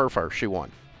just put her first. She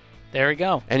won. There we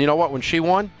go. And you know what? When she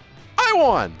won, I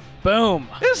won. Boom.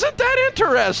 Isn't that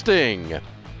interesting?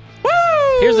 Woo!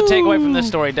 Here's the takeaway from this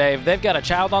story, Dave. They've got a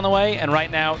child on the way, and right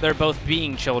now they're both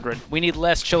being children. We need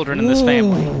less children in this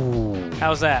family.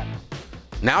 How's that?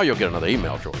 Now you'll get another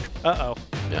email, George. Uh-oh.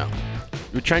 Yeah.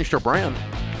 You changed her brand.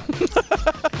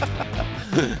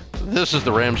 This is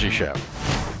The Ramsey Show.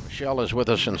 Michelle is with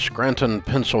us in Scranton,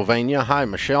 Pennsylvania. Hi,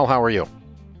 Michelle. How are you?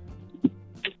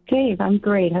 Dave, I'm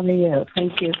great. How are you?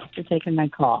 Thank you for taking my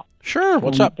call. Sure.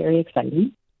 What's up? Very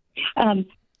exciting.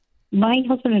 My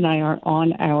husband and I are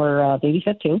on our baby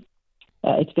step 2.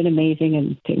 It's been amazing,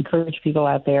 and to encourage people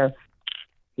out there,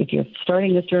 if you're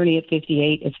starting this journey at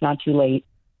 58, it's not too late,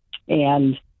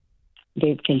 and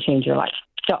it can change your life.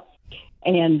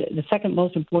 And the second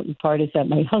most important part is that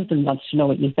my husband wants to know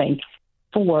what you think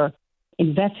for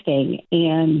investing.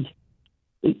 And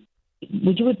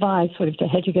would you advise, sort of to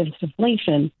hedge against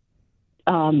inflation,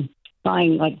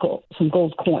 buying like some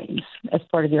gold coins as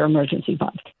part of your emergency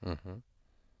fund?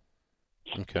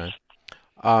 Mm-hmm. Okay.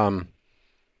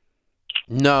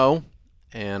 No,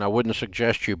 and I wouldn't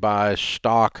suggest you buy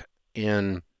stock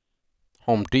in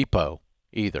Home Depot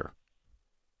either,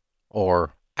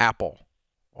 or Apple,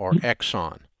 or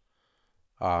Exxon.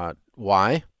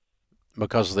 Why?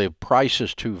 Because the price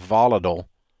is too volatile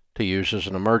to use as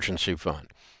an emergency fund.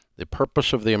 The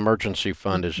purpose of the emergency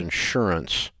fund is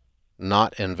insurance,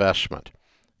 not investment.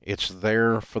 It's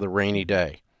there for the rainy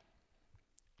day.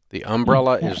 The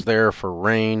umbrella is there for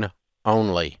rain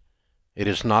only. It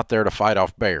is not there to fight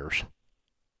off bears.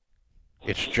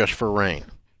 It's just for rain.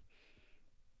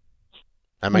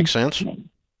 That makes sense?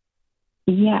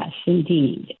 Yes,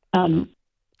 indeed.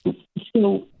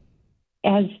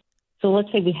 So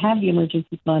let's say we have the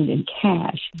emergency fund in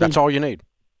cash. That's all you need.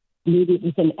 Maybe it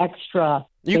was an extra.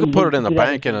 You can put it in the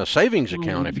bank in a savings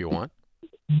account if you want.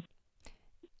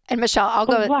 And Michelle, I'll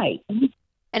go. Right.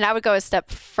 And I would go a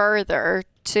step further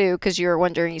too, because you were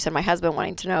wondering, you said my husband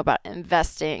wanting to know about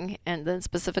investing and then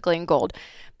specifically in gold,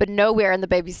 but nowhere in the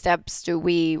baby steps do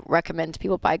we recommend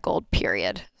people buy gold,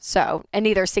 period. So, and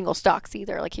neither single stocks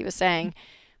either, like he was saying.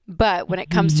 But when it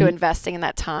comes to investing in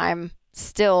that time,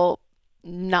 still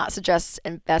not suggest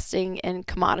investing in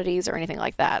commodities or anything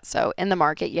like that. So in the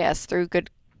market, yes, through good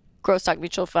growth stock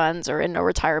mutual funds or in a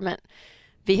retirement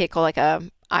vehicle like a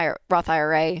Roth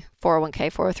IRA,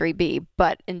 401k, 403b.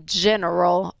 But in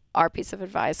general, our piece of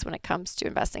advice when it comes to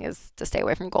investing is to stay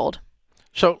away from gold.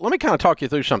 So let me kind of talk you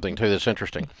through something too that's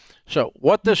interesting. So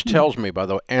what this tells me, by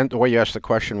the way, and the way you asked the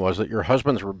question, was that your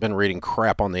husband's been reading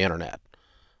crap on the internet,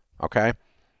 okay,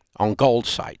 on gold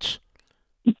sites,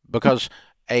 because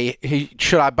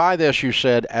should I buy this, you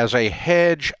said, as a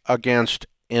hedge against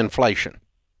inflation,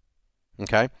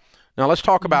 okay? Now let's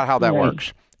talk about how that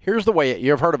works. Here's the way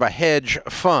you've heard of a hedge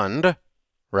fund,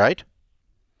 right?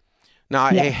 Now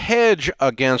a hedge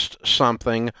against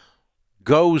something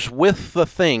goes with the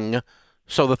thing,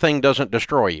 so the thing doesn't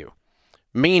destroy you.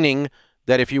 Meaning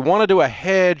that if you want to do a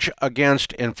hedge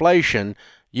against inflation,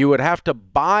 you would have to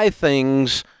buy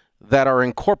things that are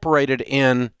incorporated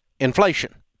in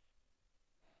inflation.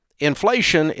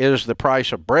 Inflation is the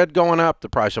price of bread going up, the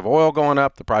price of oil going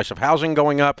up, the price of housing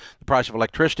going up, the price of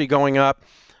electricity going up,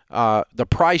 the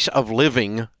price of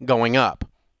living going up.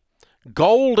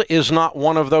 Gold is not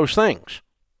one of those things.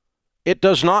 It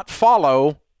does not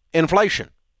follow inflation.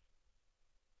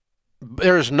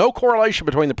 There is no correlation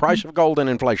between the price of gold and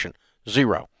inflation.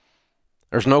 Zero.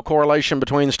 There's no correlation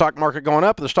between the stock market going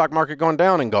up and the stock market going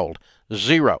down in gold.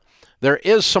 Zero. There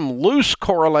is some loose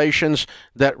correlations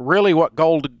that really what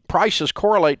gold prices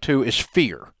correlate to is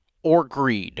fear or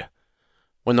greed.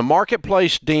 When the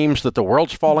marketplace deems that the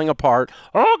world's falling apart,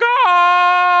 oh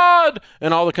God,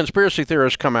 and all the conspiracy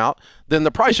theorists come out, then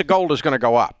the price of gold is going to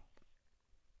go up.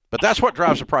 But that's what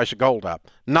drives the price of gold up,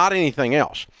 not anything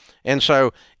else. And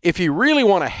so if you really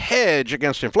want to hedge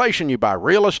against inflation, you buy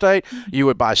real estate, you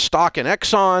would buy stock in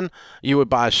Exxon, you would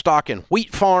buy stock in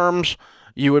wheat farms,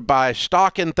 you would buy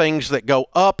stock in things that go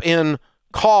up in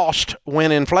cost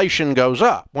when inflation goes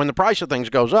up, when the price of things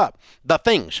goes up. The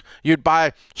things. You'd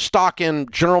buy stock in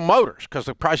General Motors because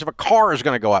the price of a car is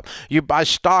going to go up. You buy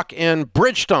stock in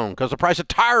Bridgestone because the price of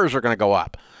tires are going to go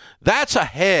up. That's a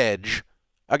hedge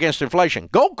against inflation.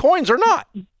 Gold coins are not.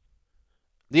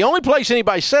 The only place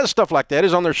anybody says stuff like that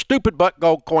is on their stupid butt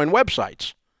gold coin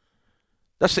websites.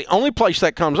 That's the only place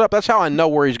that comes up. That's how I know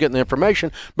where he's getting the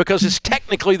information, because it's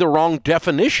technically the wrong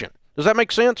definition. Does that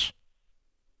make sense?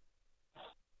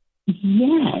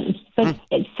 Yes, but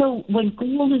so when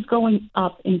gold is going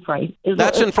up in price,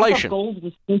 that's inflation. Gold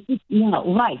was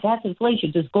no, right? That's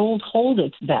inflation. Does gold hold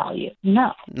its value?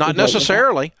 No, not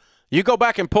necessarily. You go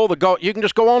back and pull the gold. You can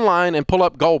just go online and pull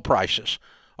up gold prices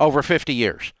over 50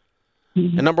 years.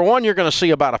 And number one, you're going to see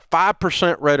about a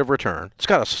 5% rate of return. It's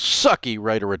got a sucky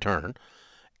rate of return.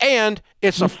 And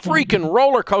it's a freaking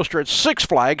roller coaster at Six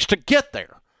Flags to get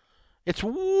there. It's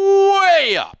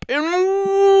way up and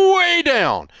way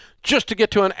down just to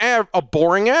get to a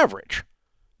boring average.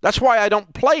 That's why I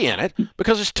don't play in it,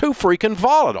 because it's too freaking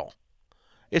volatile.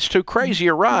 It's too crazy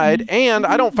a ride, and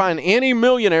I don't find any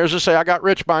millionaires that say I got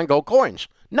rich buying gold coins.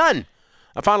 None.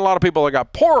 I find a lot of people that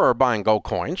got poorer buying gold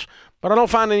coins, but I don't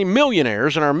find any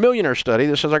millionaires in our millionaire study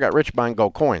that says I got rich buying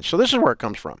gold coins. So this is where it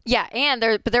comes from. Yeah, and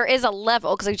there is a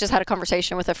level, because I just had a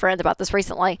conversation with a friend about this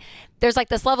recently. There's like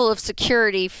this level of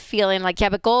security feeling like, yeah,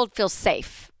 but gold feels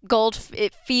safe. Gold,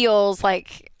 it feels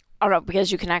like, I don't know,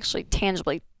 because you can actually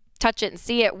tangibly touch it and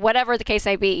see it, whatever the case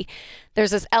may be. There's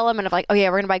this element of like, oh yeah,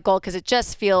 we're going to buy gold because it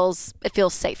just feels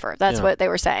safer. That's what they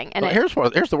were saying. And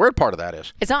well, here's the weird part of that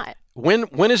is. It's not.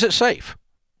 When is it safe?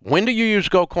 When do you use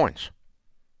gold coins?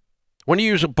 When do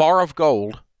you use a bar of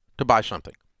gold to buy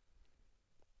something?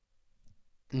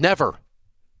 Never.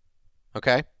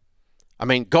 Okay? I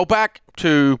mean, go back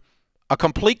to a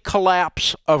complete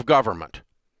collapse of government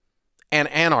and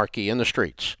anarchy in the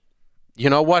streets.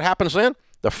 You know what happens then?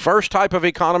 The first type of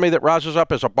economy that rises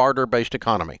up is a barter-based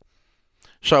economy.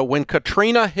 So when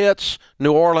Katrina hits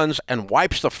New Orleans and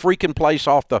wipes the freaking place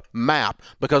off the map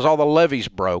because all the levees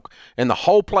broke and the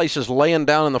whole place is laying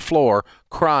down on the floor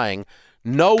crying,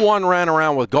 no one ran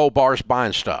around with gold bars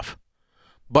buying stuff.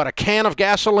 But a can of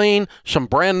gasoline, some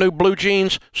brand new blue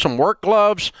jeans, some work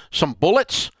gloves, some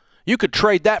bullets, you could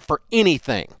trade that for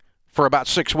anything for about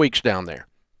 6 weeks down there.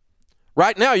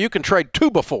 Right now you can trade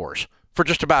 2x4s for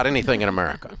just about anything in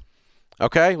America.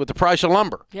 Okay? With the price of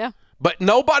lumber. Yeah. But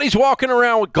nobody's walking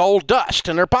around with gold dust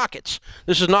in their pockets.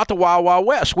 This is not the Wild Wild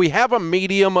West. We have a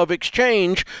medium of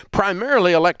exchange,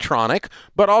 primarily electronic,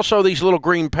 but also these little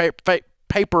green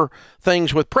paper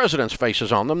things with presidents'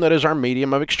 faces on them that is our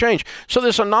medium of exchange. So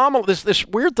this anomaly, this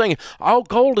weird thing, oh,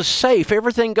 gold is safe.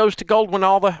 Everything goes to gold when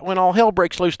all hell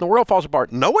breaks loose and the world falls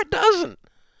apart. No, it doesn't.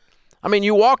 I mean,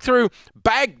 you walk through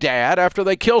Baghdad after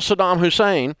they kill Saddam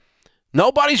Hussein,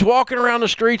 nobody's walking around the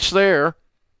streets there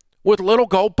with little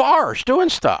gold bars doing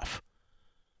stuff.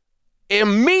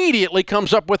 Immediately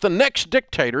comes up with the next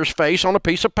dictator's face on a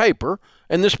piece of paper,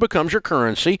 and this becomes your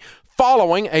currency,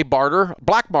 following a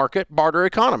black market barter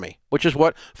economy, which is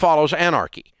what follows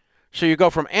anarchy. So you go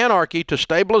from anarchy to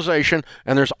stabilization,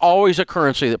 and there's always a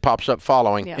currency that pops up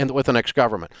following with the next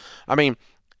government. I mean,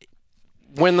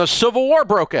 when the Civil War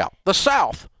broke out, the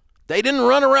South, they didn't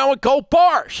run around with gold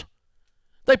bars.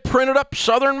 They printed up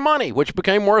Southern money, which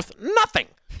became worth nothing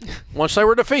once they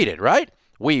were defeated, right?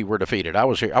 We were defeated. I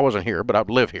was here. I wasn't here, but I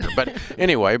live here. But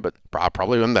anyway, but I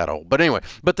probably wasn't that old. But anyway,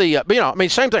 but I mean,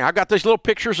 same thing. I got these little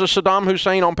pictures of Saddam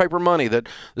Hussein on paper money that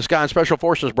this guy in Special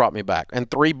Forces brought me back, and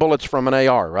 3 bullets from an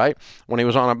AR, right, when he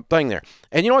was on a thing there.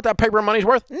 And you know what that paper money's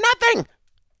worth? Nothing,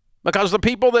 because the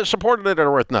people that supported it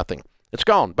are worth nothing. It's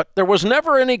gone. But there was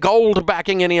never any gold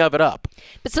backing any of it up.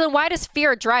 But so then why does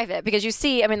fear drive it? Because you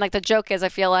see, I mean, like the joke is, I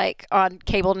feel like on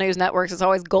cable news networks, it's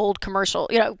always gold commercials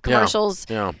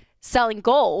selling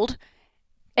gold.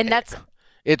 And that's...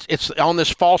 It's on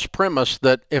this false premise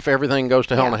that if everything goes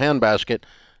to hell in a handbasket,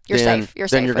 you're safe.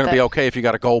 Then you're going to be okay if you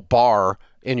got a gold bar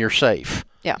in your safe.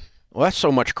 Yeah. Well, that's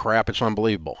so much crap, it's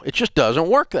unbelievable. It just doesn't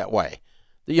work that way.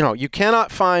 You know, you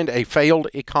cannot find a failed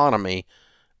economy,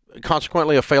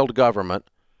 consequently a failed government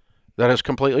that has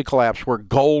completely collapsed where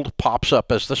gold pops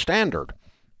up as the standard.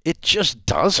 It just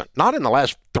doesn't. Not in the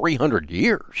last 300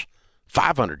 years,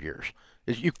 500 years.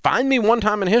 You find me one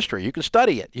time in history, you can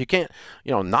study it. You can't,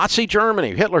 Nazi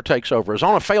Germany, Hitler takes over. It's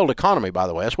on a failed economy, by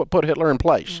the way. That's what put Hitler in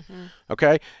place.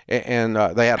 Okay? And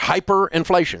they had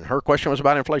hyperinflation. Her question was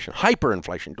about inflation.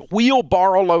 Hyperinflation.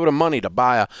 Wheelbarrow load of money to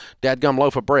buy a dadgum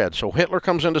loaf of bread. So Hitler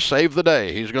comes in to save the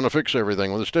day. He's going to fix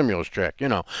everything with a stimulus check,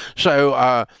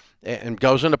 So, and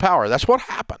goes into power. That's what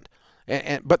happened.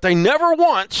 But they never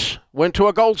once went to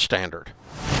a gold standard.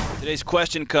 Today's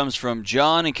question comes from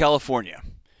John in California.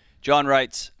 John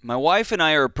writes, my wife and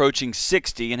I are approaching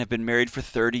 60 and have been married for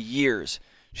 30 years.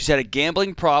 She's had a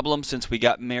gambling problem since we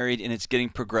got married, and it's getting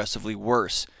progressively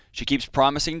worse. She keeps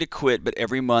promising to quit, but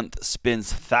every month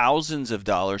spends thousands of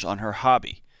dollars on her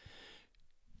hobby.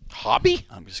 Hobby?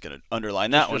 I'm just going to underline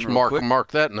that one just real quick.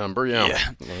 Mark that number,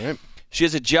 yeah. All right. She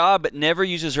has a job but never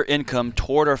uses her income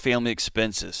toward our family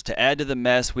expenses. To add to the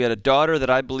mess, we had a daughter that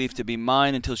I believed to be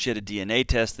mine until she had a DNA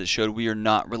test that showed we are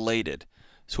not related.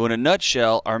 So in a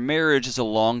nutshell, our marriage is a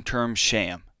long-term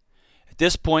sham. At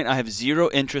this point, I have zero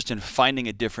interest in finding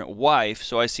a different wife,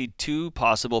 so I see 2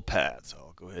 possible paths.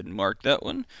 I'll go ahead and mark that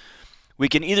one. We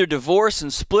can either divorce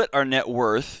and split our net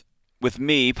worth, with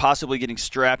me possibly getting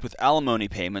strapped with alimony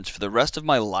payments for the rest of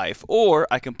my life, or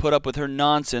I can put up with her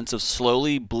nonsense of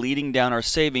slowly bleeding down our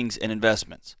savings and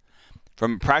investments.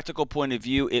 From a practical point of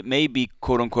view, it may be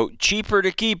quote-unquote cheaper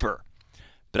to keep her,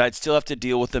 but I'd still have to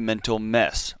deal with the mental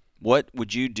mess. What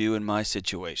would you do in my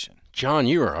situation? John,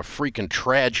 you are a freaking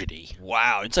tragedy.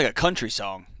 Wow, it's like a country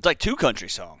song. It's like 2 country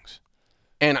songs.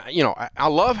 And, I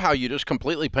love how you just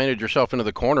completely painted yourself into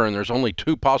the corner, and there's only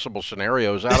 2 possible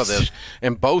scenarios out of this,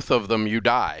 and both of them you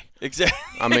die. Exactly.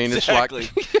 I mean, exactly.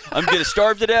 It's like I'm going to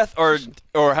starve to death or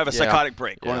have a psychotic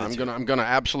break. Yeah, I'm going to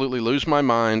absolutely lose my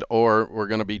mind, or we're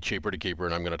going to be cheaper to keep her,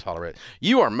 and I'm going to tolerate it.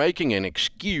 You are making an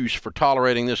excuse for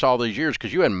tolerating this all these years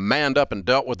because you hadn't manned up and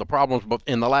dealt with the problems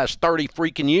in the last 30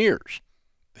 freaking years.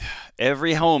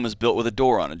 Every home is built with a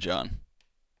door on it, John.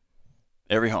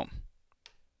 Every home.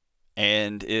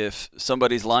 And if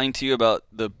somebody's lying to you about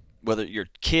whether your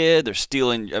kid, they're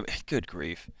stealing, good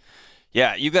grief.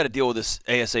 Yeah, you got to deal with this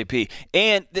ASAP.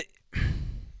 And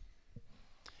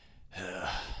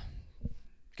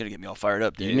gonna get me all fired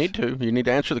up, Dave. You need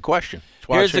to answer the question.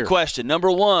 Here's the question.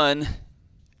 Number 1,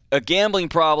 a gambling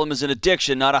problem is an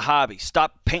addiction, not a hobby.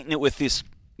 Stop painting it with this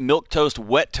milquetoast,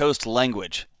 wet toast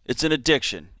language. It's an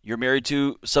addiction. You're married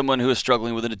to someone who is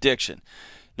struggling with an addiction.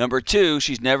 Number 2,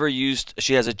 she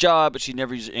has a job, but she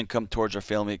never uses income towards her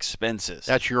family expenses.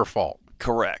 That's your fault.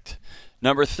 Correct.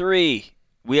 Number 3,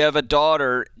 we have a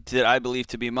daughter that I believe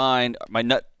to be mine.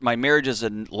 My marriage is a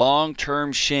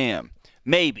long-term sham.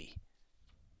 Maybe.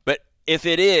 But if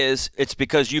it is, it's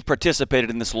because you've participated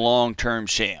in this long-term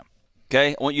sham.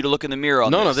 Okay? I want you to look in the mirror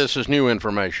on this. None of this is new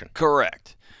information.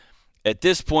 Correct. At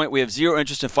this point, we have zero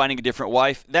interest in finding a different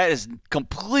wife. That is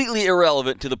completely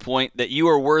irrelevant to the point that you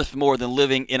are worth more than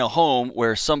living in a home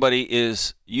where somebody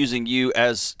is using you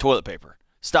as toilet paper.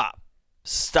 Stop.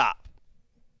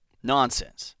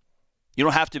 Nonsense. You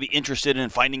don't have to be interested in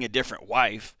finding a different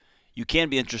wife. You can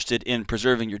be interested in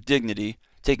preserving your dignity,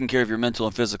 taking care of your mental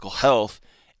and physical health,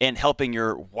 and helping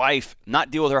your wife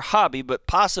not deal with her hobby, but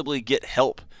possibly get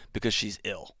help because she's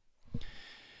ill.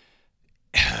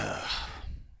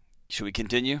 Should we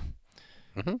continue?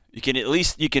 Mm-hmm.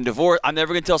 You can divorce. I'm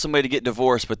never going to tell somebody to get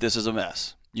divorced, but this is a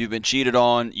mess. You've been cheated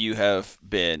on.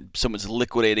 Someone's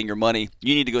liquidating your money.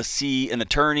 You need to go see an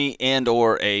attorney and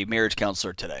or a marriage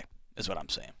counselor today, is what I'm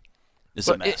saying. It's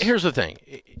a mess. Here's the thing.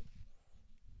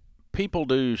 People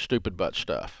do stupid butt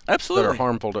stuff. Absolutely. That are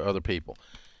harmful to other people.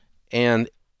 And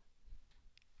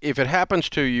if it happens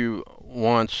to you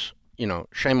once,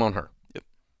 shame on her. Yep.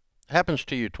 Happens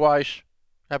to you twice,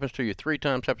 happens to you 3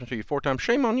 times, happens to you 4 times,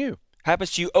 shame on you.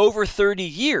 Happens to you over 30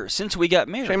 years since we got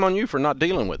married. Shame on you for not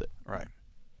dealing with it. Right.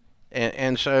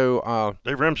 And so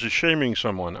Dave Ramsey's shaming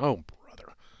someone. Oh,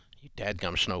 brother, you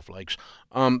dadgum snowflakes.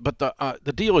 But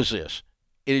the deal is this.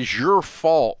 It is your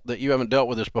fault that you haven't dealt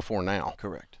with this before now.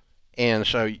 Correct. And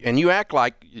you act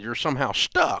like you're somehow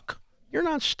stuck. You're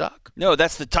not stuck. No,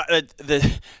 that's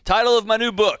the title of my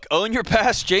new book, Own Your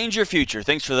Past, Change Your Future.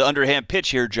 Thanks for the underhand pitch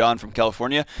here, John from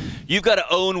California. You've got to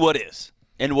own what is.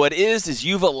 And what is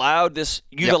you've allowed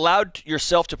allowed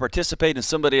yourself to participate in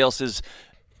somebody else's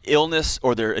illness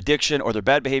or their addiction or their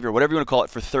bad behavior, whatever you want to call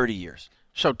it, for 30 years.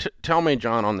 So tell me,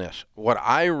 John, on this. What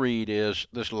I read is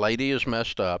this lady is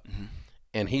messed up,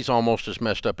 and he's almost as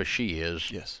messed up as she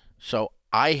is. Yes. So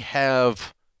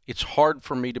it's hard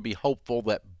for me to be hopeful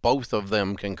that both of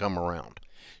them can come around.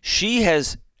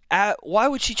 Why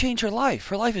would she change her life?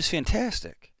 Her life is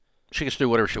fantastic. She gets to do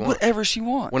whatever she wants. Whatever she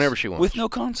wants. Whenever she wants. With no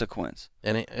consequence.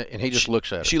 And he just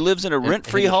looks at her. She lives in a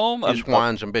rent-free home. He just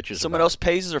whines and bitches. Someone else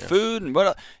pays her food and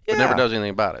what? But never does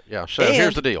anything about it. Yeah. So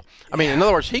here's the deal. I mean, in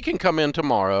other words, he can come in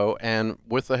tomorrow and,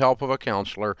 with the help of a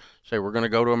counselor, say we're going to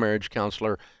go to a marriage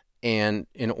counselor, and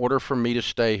in order for me to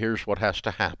stay, here's what has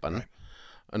to happen. Right.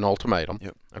 An ultimatum.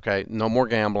 Yep. Okay. No more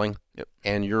gambling. Yep.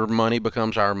 And your money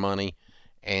becomes our money.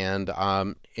 And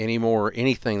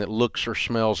anything that looks or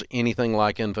smells anything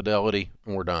like infidelity,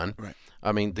 we're done. Right.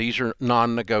 I mean, these are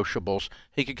non-negotiables.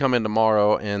 He could come in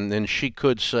tomorrow, and then she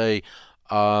could say,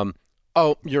 "Oh,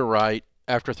 you're right.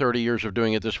 After 30 years of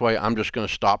doing it this way, I'm just going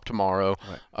to stop tomorrow."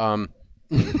 Right.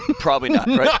 Probably not,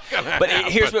 right? But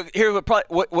here's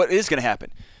what is going to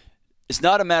happen. It's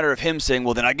not a matter of him saying,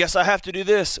 well, then I guess I have to do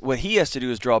this. What he has to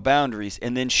do is draw boundaries,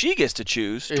 and then she gets to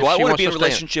choose, do I want to be in a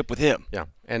relationship with him? Yeah,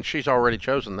 and she's already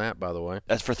chosen that, by the way.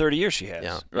 That's for 30 years she has.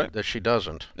 Yeah, right? That she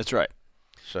doesn't. That's right.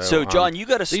 So John, you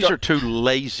got to start. These are two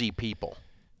lazy people.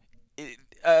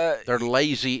 They're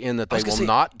lazy in that they will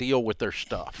not deal with their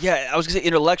stuff. Yeah, I was going to say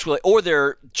intellectually, or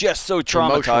they're just so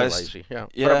traumatized. Emotionally lazy, yeah.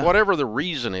 But whatever the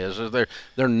reason is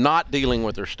they're not dealing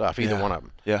with their stuff, either one of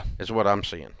them. Yeah. Is what I'm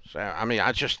seeing. So, I mean,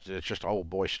 it's just good old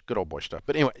boy stuff.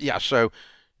 But anyway, yeah, so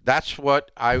that's what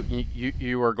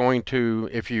you are going to,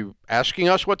 if you asking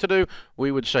us what to do, we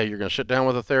would say you're going to sit down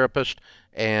with a therapist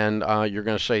and you're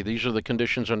going to say these are the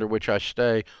conditions under which I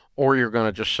stay, or you're going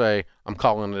to just say I'm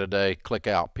calling it a day, click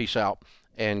out, peace out,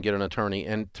 and get an attorney.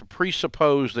 And to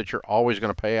presuppose that you're always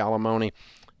going to pay alimony,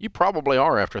 you probably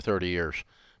are after 30 years.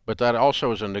 But that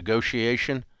also is a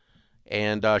negotiation,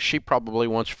 and she probably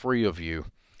wants free of you.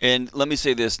 And let me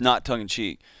say this, not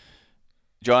tongue-in-cheek.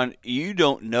 John, you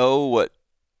don't know what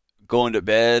going to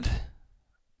bed,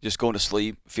 just going to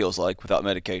sleep, feels like without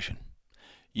medication.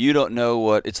 You don't know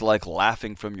what it's like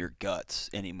laughing from your guts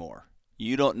anymore.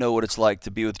 You don't know what it's like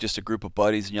to be with just a group of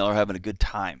buddies and y'all are having a good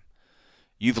time.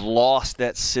 You've lost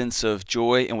that sense of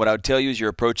joy, and what I would tell you is you're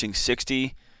approaching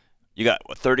 60. You got,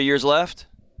 30 years left?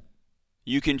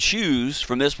 You can choose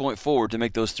from this point forward to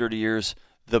make those 30 years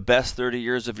the best 30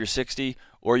 years of your 60,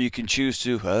 or you can choose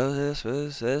to,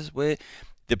 this way.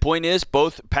 The point is,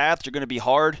 both paths are going to be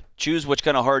hard. Choose which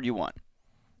kind of hard you want.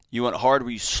 You want hard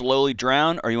where you slowly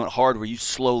drown, or you want hard where you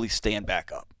slowly stand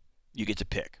back up? You get to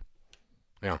pick.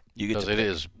 Yeah, because it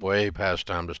is way past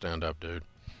time to stand up, dude.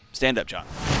 Stand up, John.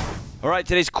 All right,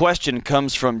 today's question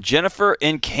comes from Jennifer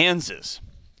in Kansas.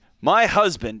 My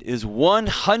husband is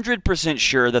 100%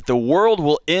 sure that the world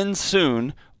will end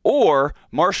soon, or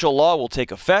martial law will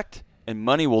take effect and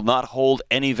money will not hold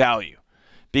any value.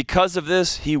 Because of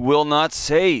this, he will not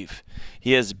save.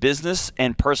 He has business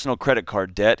and personal credit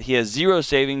card debt. He has zero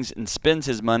savings and spends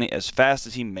his money as fast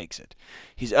as he makes it.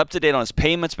 He's up to date on his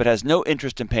payments but has no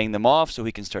interest in paying them off so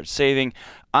he can start saving.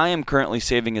 I am currently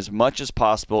saving as much as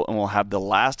possible and will have the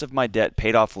last of my debt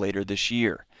paid off later this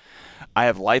year. I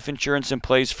have life insurance in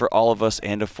place for all of us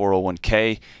and a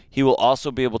 401k. He will also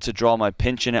be able to draw my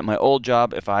pension at my old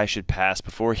job if I should pass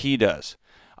before he does.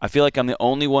 I feel like I'm the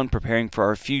only one preparing for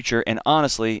our future, and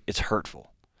honestly, it's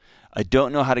hurtful. I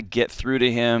don't know how to get through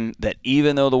to him that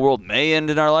even though the world may end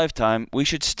in our lifetime, we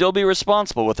should still be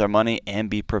responsible with our money and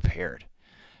be prepared.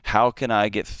 How can I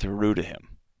get through to him?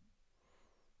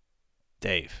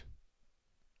 Dave,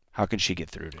 how can she get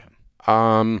through to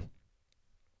him?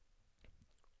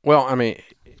 Well, I mean,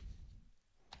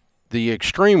 the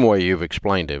extreme way you've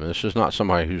explained him, this is not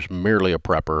somebody who's merely a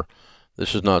prepper.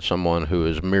 This is not someone who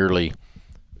is merely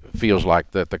feels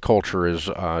like that the culture is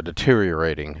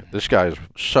deteriorating. This guy is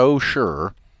so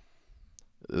sure,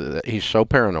 that he's so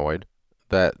paranoid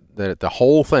that the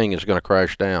whole thing is going to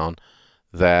crash down,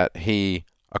 that he,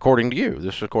 according to you,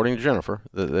 this is according to Jennifer,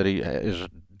 that he is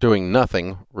doing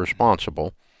nothing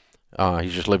responsible.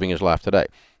 He's just living his life today.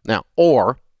 Now,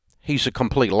 or he's a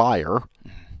complete liar,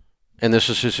 and this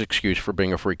is his excuse for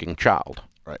being a freaking child.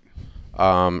 Right.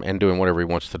 And doing whatever he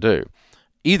wants to do.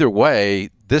 Either way,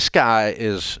 this guy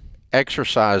is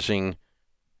exercising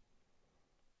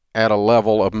at a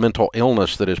level of mental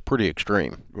illness that is pretty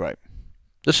extreme. Right.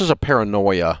 This is a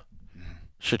paranoia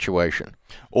situation.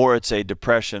 Or it's a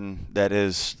depression that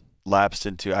is lapsed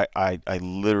into, I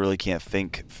literally can't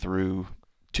think through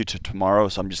to tomorrow,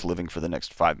 so I'm just living for the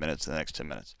next 5 minutes, the next 10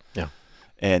 minutes. Yeah.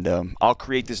 And I'll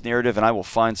create this narrative, and I will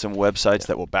find some websites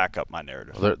that will back up my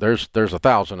narrative. Well, there's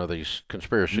 1,000 of these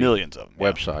conspiracy millions of them,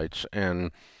 websites,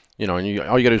 and you know, and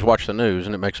all you got to do is watch the news,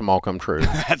 and it makes them all come true.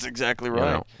 That's exactly right.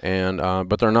 You know? And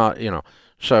but they're not, you know.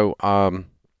 So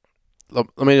let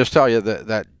me just tell you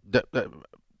that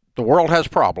the world has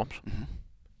problems,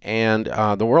 and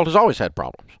the world has always had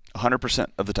problems. 100%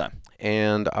 of the time.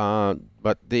 And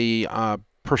but the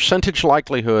percentage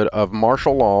likelihood of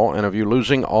martial law and of you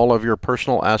losing all of your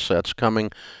personal assets coming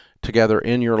together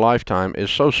in your lifetime is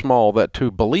so small that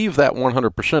to believe that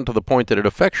 100% to the point that it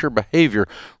affects your behavior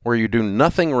where you do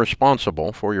nothing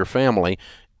responsible for your family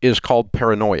is called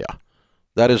paranoia.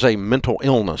 That is a mental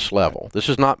illness level. This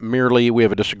is not merely we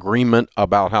have a disagreement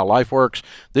about how life works.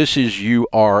 This is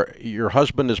your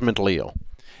husband is mentally ill.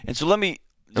 And so let me...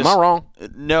 Am I wrong?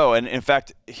 No, and in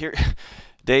fact, here...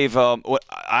 Dave,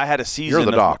 I had a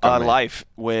season of life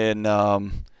when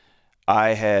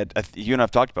I had, you and I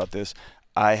have talked about this,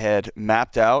 I had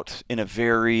mapped out in a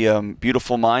very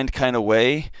beautiful mind kind of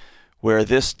way where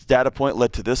this data point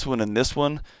led to this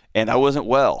one, and I wasn't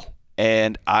well.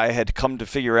 And I had come to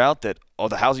figure out that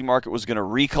the housing market was going to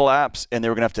recollapse and they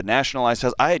were going to have to nationalize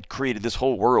housing. I had created this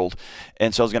whole world.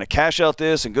 And so I was going to cash out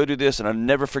this and go do this. And I'll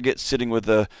never forget sitting with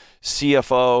the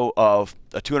CFO of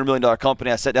a $200 million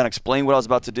company. I sat down and explained what I was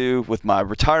about to do with my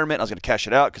retirement. I was going to cash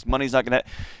it out because money's not going to.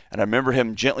 And I remember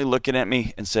him gently looking at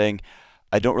me and saying,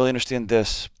 I don't really understand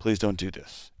this. Please don't do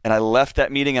this. And I left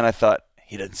that meeting and I thought,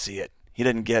 he doesn't see it. He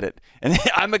didn't get it. And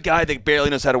I'm a guy that barely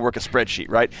knows how to work a spreadsheet,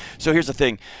 right? So here's the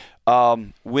thing.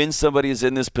 When somebody is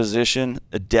in this position,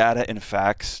 data and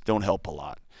facts don't help a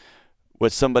lot.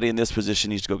 What somebody in this position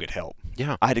needs to go get help.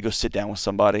 Yeah. I had to go sit down with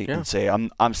somebody and say,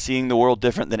 I'm seeing the world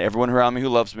different than everyone around me who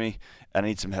loves me, and I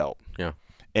need some help. Yeah.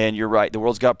 And you're right. The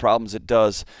world's got problems. It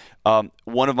does.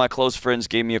 One of my close friends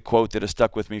gave me a quote that has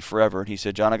stuck with me forever. And he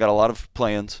said, John, I got a lot of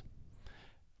plans,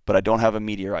 but I don't have a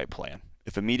meteorite plan.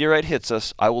 If a meteorite hits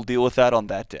us, I will deal with that on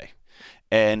that day.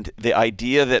 And the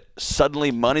idea that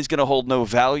suddenly money's going to hold no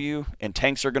value and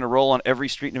tanks are going to roll on every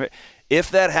street,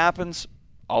 if that happens,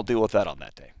 I'll deal with that on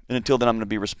that day. And until then, I'm going to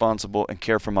be responsible and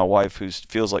care for my wife who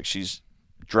feels like she's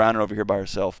drowning over here by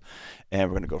herself, and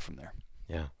we're going to go from there.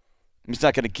 Yeah. He's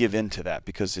not going to give in to that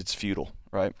because it's futile,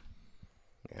 right?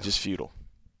 Yeah. Just futile.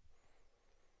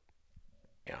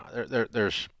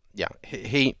 Yeah,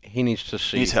 he needs to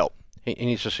see. He needs help. He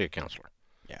needs to see a counselor.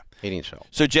 Yeah. He needs help.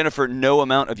 So, Jennifer, no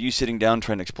amount of you sitting down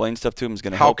trying to explain stuff to him is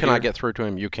going to help. How can I get through to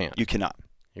him? You can't. You cannot.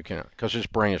 You cannot, because his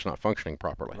brain is not functioning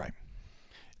properly. Right.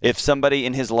 If somebody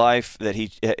in his life that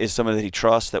he is somebody that he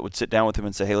trusts that would sit down with him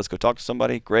and say, hey, let's go talk to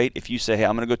somebody, great. If you say, hey,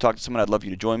 I'm going to go talk to someone, I'd love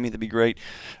you to join me, that'd be great.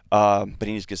 But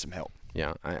he needs to get some help.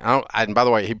 Yeah. And by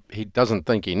the way, he doesn't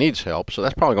think he needs help, so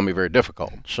that's probably going to be very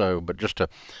difficult. So, but just to,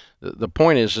 the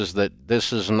point is that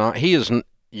this is not,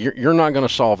 you're not going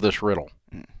to solve this riddle.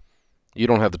 You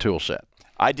don't have the tool set.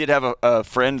 I did have a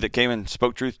friend that came and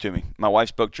spoke truth to me. My wife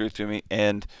spoke truth to me,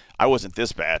 and I wasn't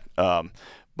this bad.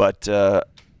 But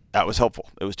that was helpful.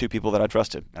 It was two people that I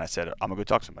trusted, and I said, I'm going to go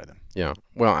talk to somebody then. Yeah.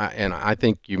 Well, I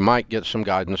think you might get some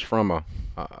guidance from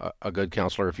a good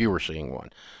counselor if you were seeing one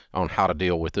on how to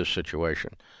deal with this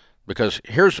situation. Because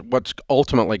here's what's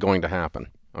ultimately going to happen,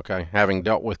 okay? Having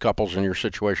dealt with couples in your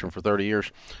situation for 30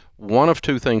 years, one of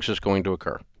two things is going to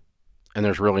occur. And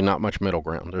there's really not much middle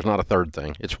ground. There's not a third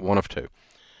thing. It's one of two.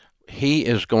 he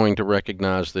is going to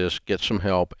recognize this, get some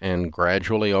help, and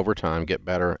gradually over time get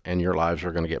better, and your lives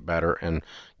are going to get better and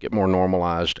get more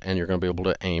normalized, and you're going to be able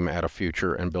to aim at a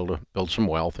future and build some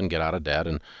wealth and get out of debt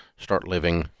and start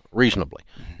living reasonably.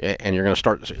 And you're going to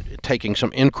start taking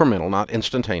some incremental, not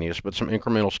instantaneous, but some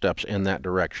incremental steps in that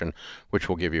direction, which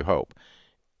will give you hope.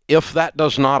 If that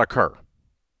does not occur,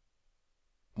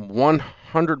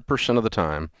 100% of the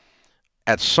time,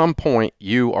 at some point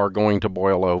you are going to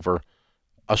boil over.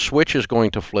 A switch is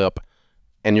going to flip,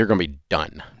 and you're going to be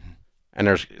done. And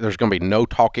there's going to be no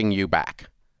talking you back.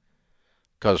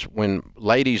 Because when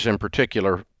ladies in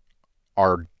particular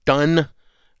are done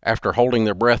after holding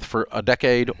their breath for a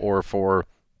decade or for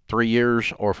 3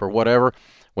 years or for whatever,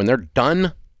 when they're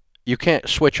done, you can't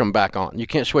switch them back on. You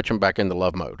can't switch them back into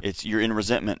love mode. You're in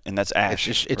resentment, and that's ash.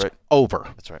 It's right? over.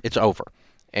 That's right. It's over.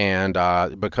 And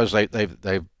because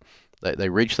they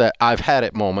reach that I've had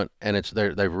it moment, and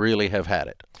they really have had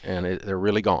it, and they're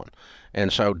really gone.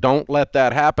 And so don't let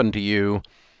that happen to you.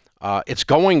 It's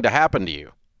going to happen to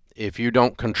you if you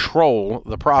don't control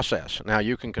the process. Now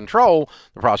you can control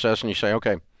the process, and you say,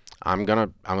 okay, I'm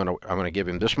gonna give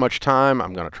him this much time.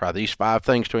 I'm gonna try these 5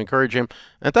 things to encourage him.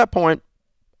 And at that point,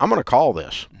 I'm gonna call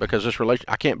this, because this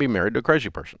relationship, I can't be married to a crazy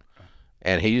person,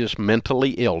 and he is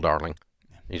mentally ill, darling.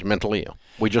 He's mentally ill.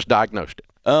 We just diagnosed it.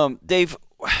 Dave,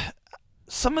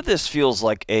 some of this feels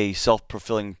like a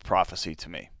self-fulfilling prophecy to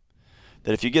me.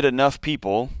 That if you get enough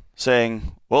people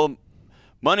saying, well,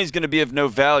 money's going to be of no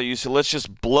value, so let's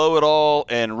just blow it all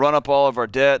and run up all of our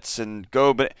debts and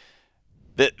go, but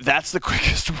that's the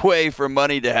quickest way for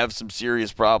money to have some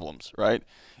serious problems, right?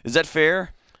 Is that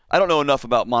fair? I don't know enough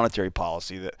about monetary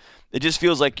policy. That it just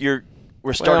feels like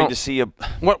we're starting to see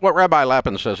what Rabbi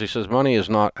Lapin says. He says money is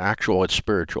not actual, it's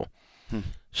spiritual.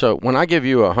 So when I give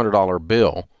you a $100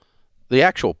 bill, the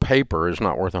actual paper is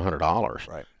not worth $100.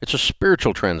 Right. It's a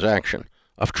spiritual transaction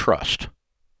of trust.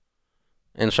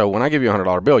 And so when I give you a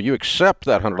 $100 bill, you accept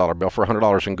that $100 bill for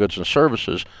 $100 in goods and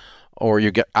services, or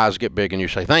you eyes get big and you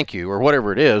say thank you, or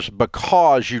whatever it is,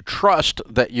 because you trust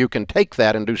that you can take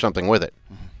that and do something with it.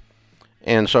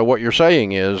 And so what you're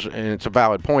saying is, and it's a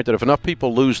valid point, that if enough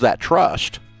people lose that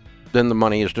trust, then the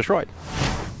money is destroyed.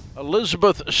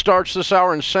 Elizabeth starts this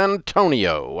hour in San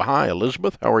Antonio. Hi,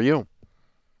 Elizabeth. How are you?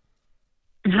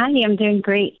 Hi, I'm doing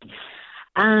great.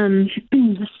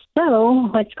 So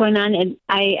what's going on? And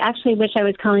I actually wish I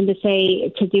was calling to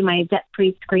do my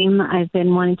debt-free scream. I've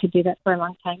been wanting to do that for a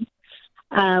long time.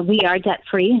 We are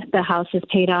debt-free. The house is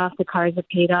paid off. The cars are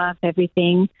paid off,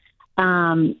 everything.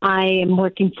 I am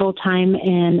working full-time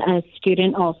and a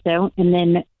student also. And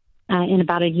then in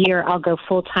about a year, I'll go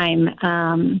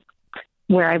full-time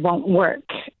where I won't work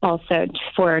also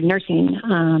for nursing.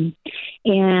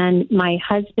 And my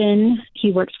husband,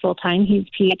 he works full-time. He's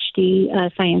a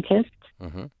PhD scientist.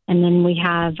 Mm-hmm. And then we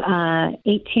have an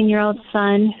 18-year-old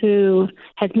son who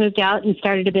has moved out and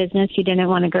started a business. He didn't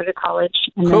want to go to college.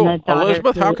 And cool. Then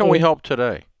Elizabeth, how can we help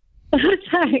today?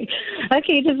 Sorry.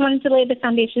 Okay, just wanted to lay the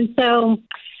foundation. So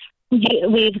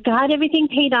we've got everything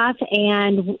paid off,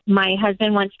 and my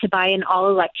husband wants to buy an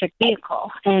all-electric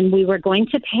vehicle. And we were going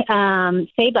to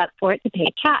save up for it to pay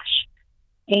cash.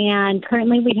 And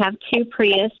currently we have 2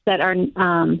 Prius that are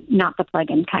not the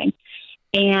plug-in kind.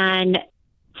 And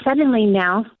suddenly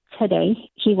now, today,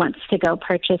 he wants to go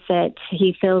purchase it.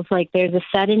 He feels like there's a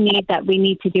sudden need that we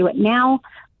need to do it now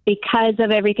because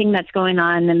of everything that's going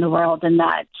on in the world, and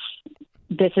that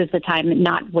this is the time and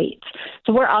not wait.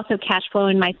 So we're also cash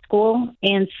flowing my school,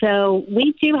 and so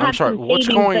we do have. I'm sorry, what's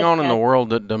savings going on in the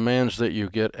world that demands that you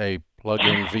get a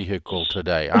plug-in vehicle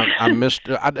today? I missed.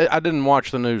 I didn't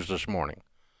watch the news this morning.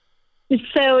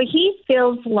 So he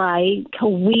feels like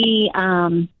we,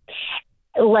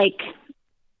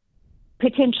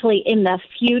 potentially in the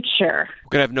future, we're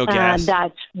gonna have no gas.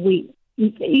 That we,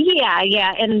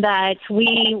 and that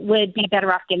we would be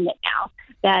better off getting it now.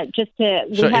 That just to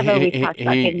we have always talked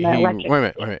about getting the electric. Wait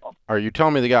a minute. Are you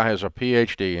telling me the guy has a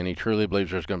PhD and he truly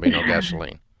believes there's going to be no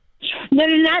gasoline? No,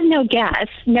 not no gas.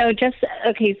 No, just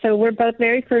okay. So we're both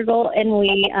very frugal, and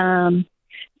we,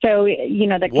 so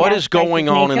the. What is going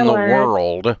on in the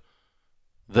world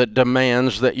that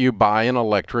demands that you buy an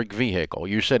electric vehicle?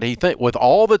 You said with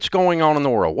all that's going on in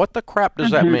the world, what the crap does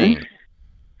that mean?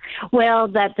 Well,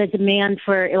 that the demand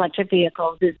for electric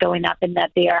vehicles is going up, and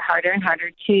that they are harder and harder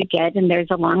to get, and there's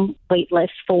a long wait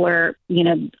list for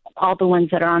all the ones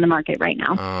that are on the market right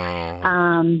now.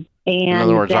 And in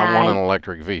other words, I want an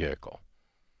electric vehicle.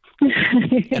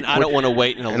 And I don't want to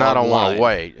wait in a long line. And I don't want to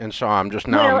wait, and so I'm just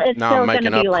now I'm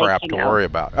making up crap to worry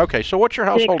about. Okay, so what's your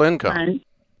household income?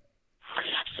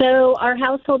 So our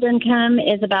household income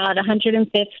is about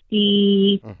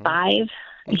 $155,000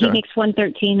 He makes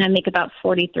 113. I make about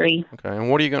 43. Okay. And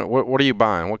what are you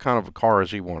buying? What kind of a car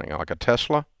is he wanting? Like a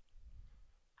Tesla?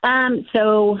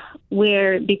 So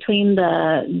we're between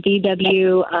the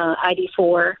VW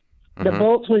ID4. The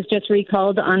Bolt was just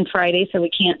recalled on Friday, so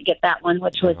we can't get that one,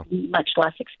 which was much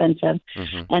less expensive.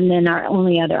 And then our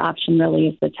only other option really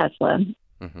is the Tesla.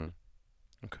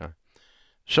 Okay.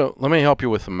 So let me help you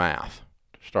with the math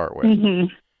to start with.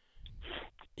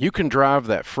 You can drive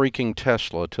that freaking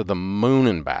Tesla to the moon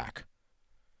and back,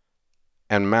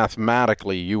 and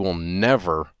mathematically you will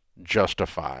never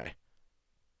justify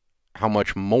how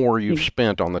much more you've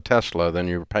spent on the Tesla than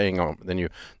you're paying on than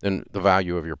the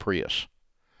value of your Prius.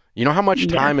 You know how much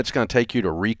time it's going to take you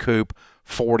to recoup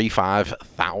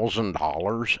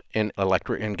 $45,000 in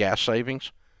electric and gas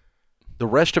savings? The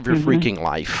rest of your freaking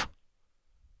life.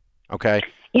 Okay?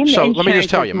 So let me just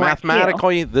tell you,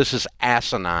 mathematically, this is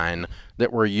asinine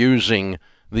that we're using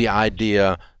the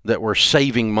idea that we're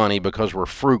saving money because we're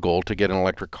frugal to get an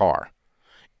electric car.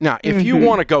 Now, if you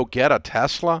want to go get a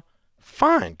Tesla,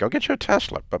 fine, go get you a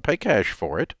Tesla, but pay cash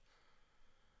for it.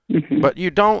 But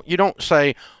you don't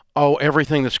say, oh,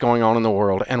 everything that's going on in the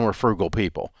world and we're frugal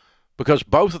people, because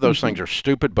both of those things are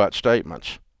stupid butt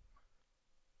statements,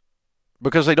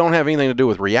 because they don't have anything to do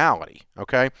with reality.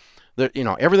 Okay,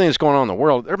 everything that's going on in the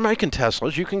world, they're making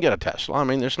Teslas. You can get a Tesla. I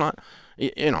mean, there's not,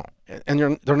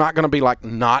 and they're not going to be like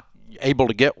not able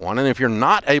to get one. And if you're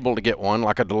not able to get one,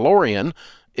 like a DeLorean,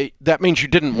 that means you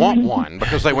didn't want one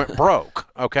because they went broke.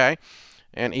 Okay,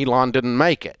 and Elon didn't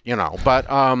make it.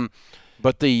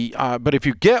 But if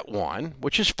you get one,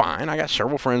 which is fine, I got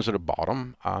several friends that have bought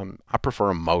them. I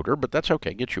prefer a motor, but that's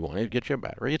okay. Get you one. It'll get you a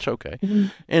battery. It's okay.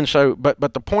 And so, but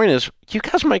the point is, you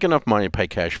guys make enough money to pay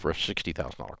cash for a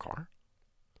 $60,000 car.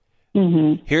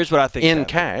 Here's what I think. In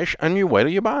cash, and you wait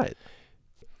till you buy it.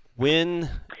 When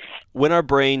our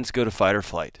brains go to fight or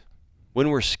flight, when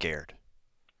we're scared,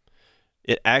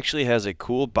 it actually has a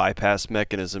cool bypass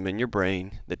mechanism in your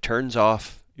brain that turns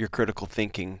off your critical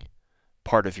thinking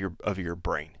part of your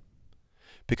brain,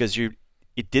 because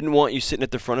it didn't want you sitting at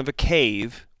the front of a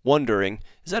cave wondering,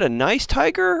 is that a nice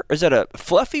tiger or is that a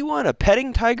fluffy one, a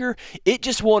petting tiger? It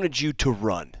just wanted you to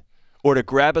run or to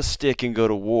grab a stick and go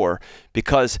to war,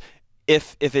 because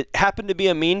if it happened to be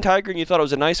a mean tiger and you thought it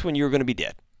was a nice one, you were going to be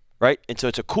dead, right? And so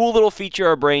it's a cool little feature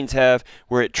our brains have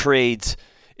where it trades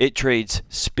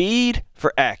speed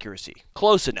for accuracy.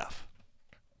 Close enough.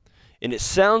 And it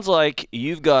sounds like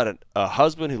you've got a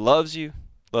husband who loves you,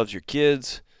 loves your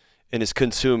kids, and is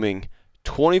consuming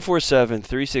 24/7,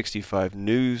 365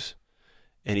 news,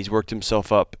 and he's worked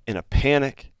himself up in a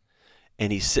panic,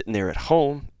 and he's sitting there at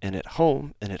home, and at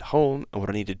home, and at home, and what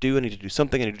I need to do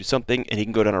something, and he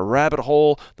can go down a rabbit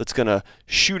hole that's going to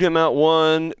shoot him out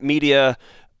one media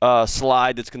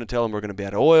slide that's going to tell him we're going to be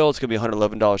out of oil, it's going to be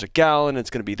 $111 a gallon, it's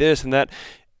going to be this and that.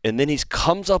 And then he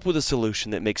comes up with a solution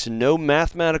that makes no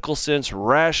mathematical sense,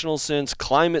 rational sense,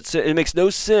 climate sense. It makes no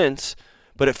sense,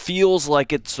 but it feels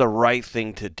like it's the right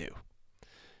thing to do.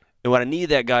 And what I need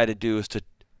that guy to do is to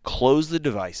close the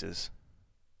devices,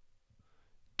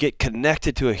 get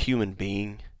connected to a human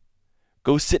being,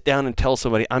 go sit down and tell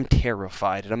somebody, I'm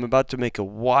terrified and I'm about to make a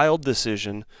wild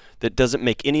decision that doesn't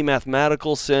make any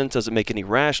mathematical sense, doesn't make any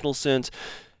rational sense.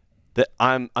 That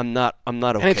I'm not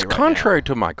okay. And it's contrary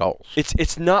to my goals.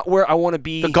 It's not where I want to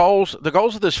be. The goals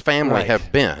of this family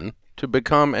have been to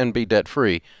become and be debt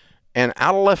free, and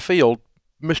out of left field,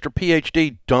 Mr.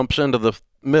 PhD dumps into the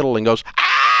middle and goes,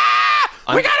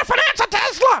 we gotta finance a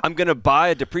Tesla. I'm gonna buy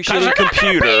a depreciating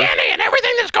computer. And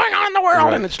everything that's going on in the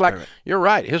world, and it's like you're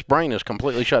right. His brain is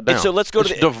completely shut down. And so let's go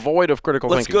to devoid of critical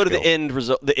thinking. Let's go to the end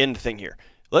result. The end thing here.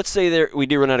 Let's say we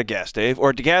do run out of gas, Dave,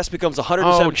 or the gas becomes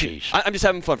 170. Oh, jeez. I'm just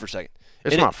having fun for a second.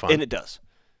 It's not fun. And it does.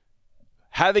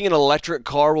 Having an electric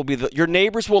car will be your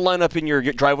neighbors will line up in your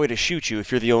driveway to shoot you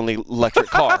if you're the only electric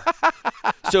car.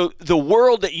 So the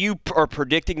world that you are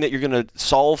predicting that you're going to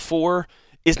solve for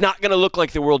is not going to look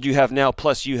like the world you have now,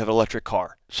 plus you have an electric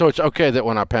car. So it's okay that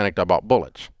when I panicked, I bought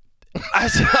bullets.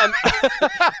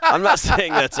 I'm not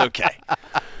saying that's okay.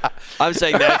 I'm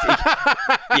saying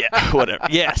that, yeah, whatever.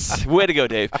 Yes, way to go,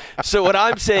 Dave. So what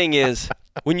I'm saying is,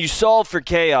 when you solve for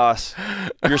chaos,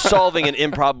 you're solving an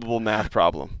improbable math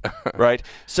problem, right?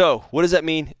 So what does that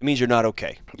mean? It means you're not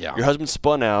okay. Yeah. Your husband's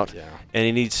spun out, and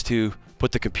he needs to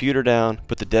put the computer down,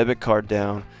 put the debit card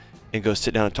down, and go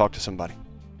sit down and talk to somebody.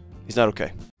 He's not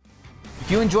okay. If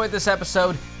you enjoyed this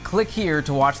episode, click here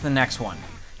to watch the next one.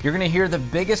 You're going to hear the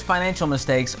biggest financial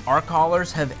mistakes our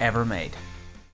callers have ever made.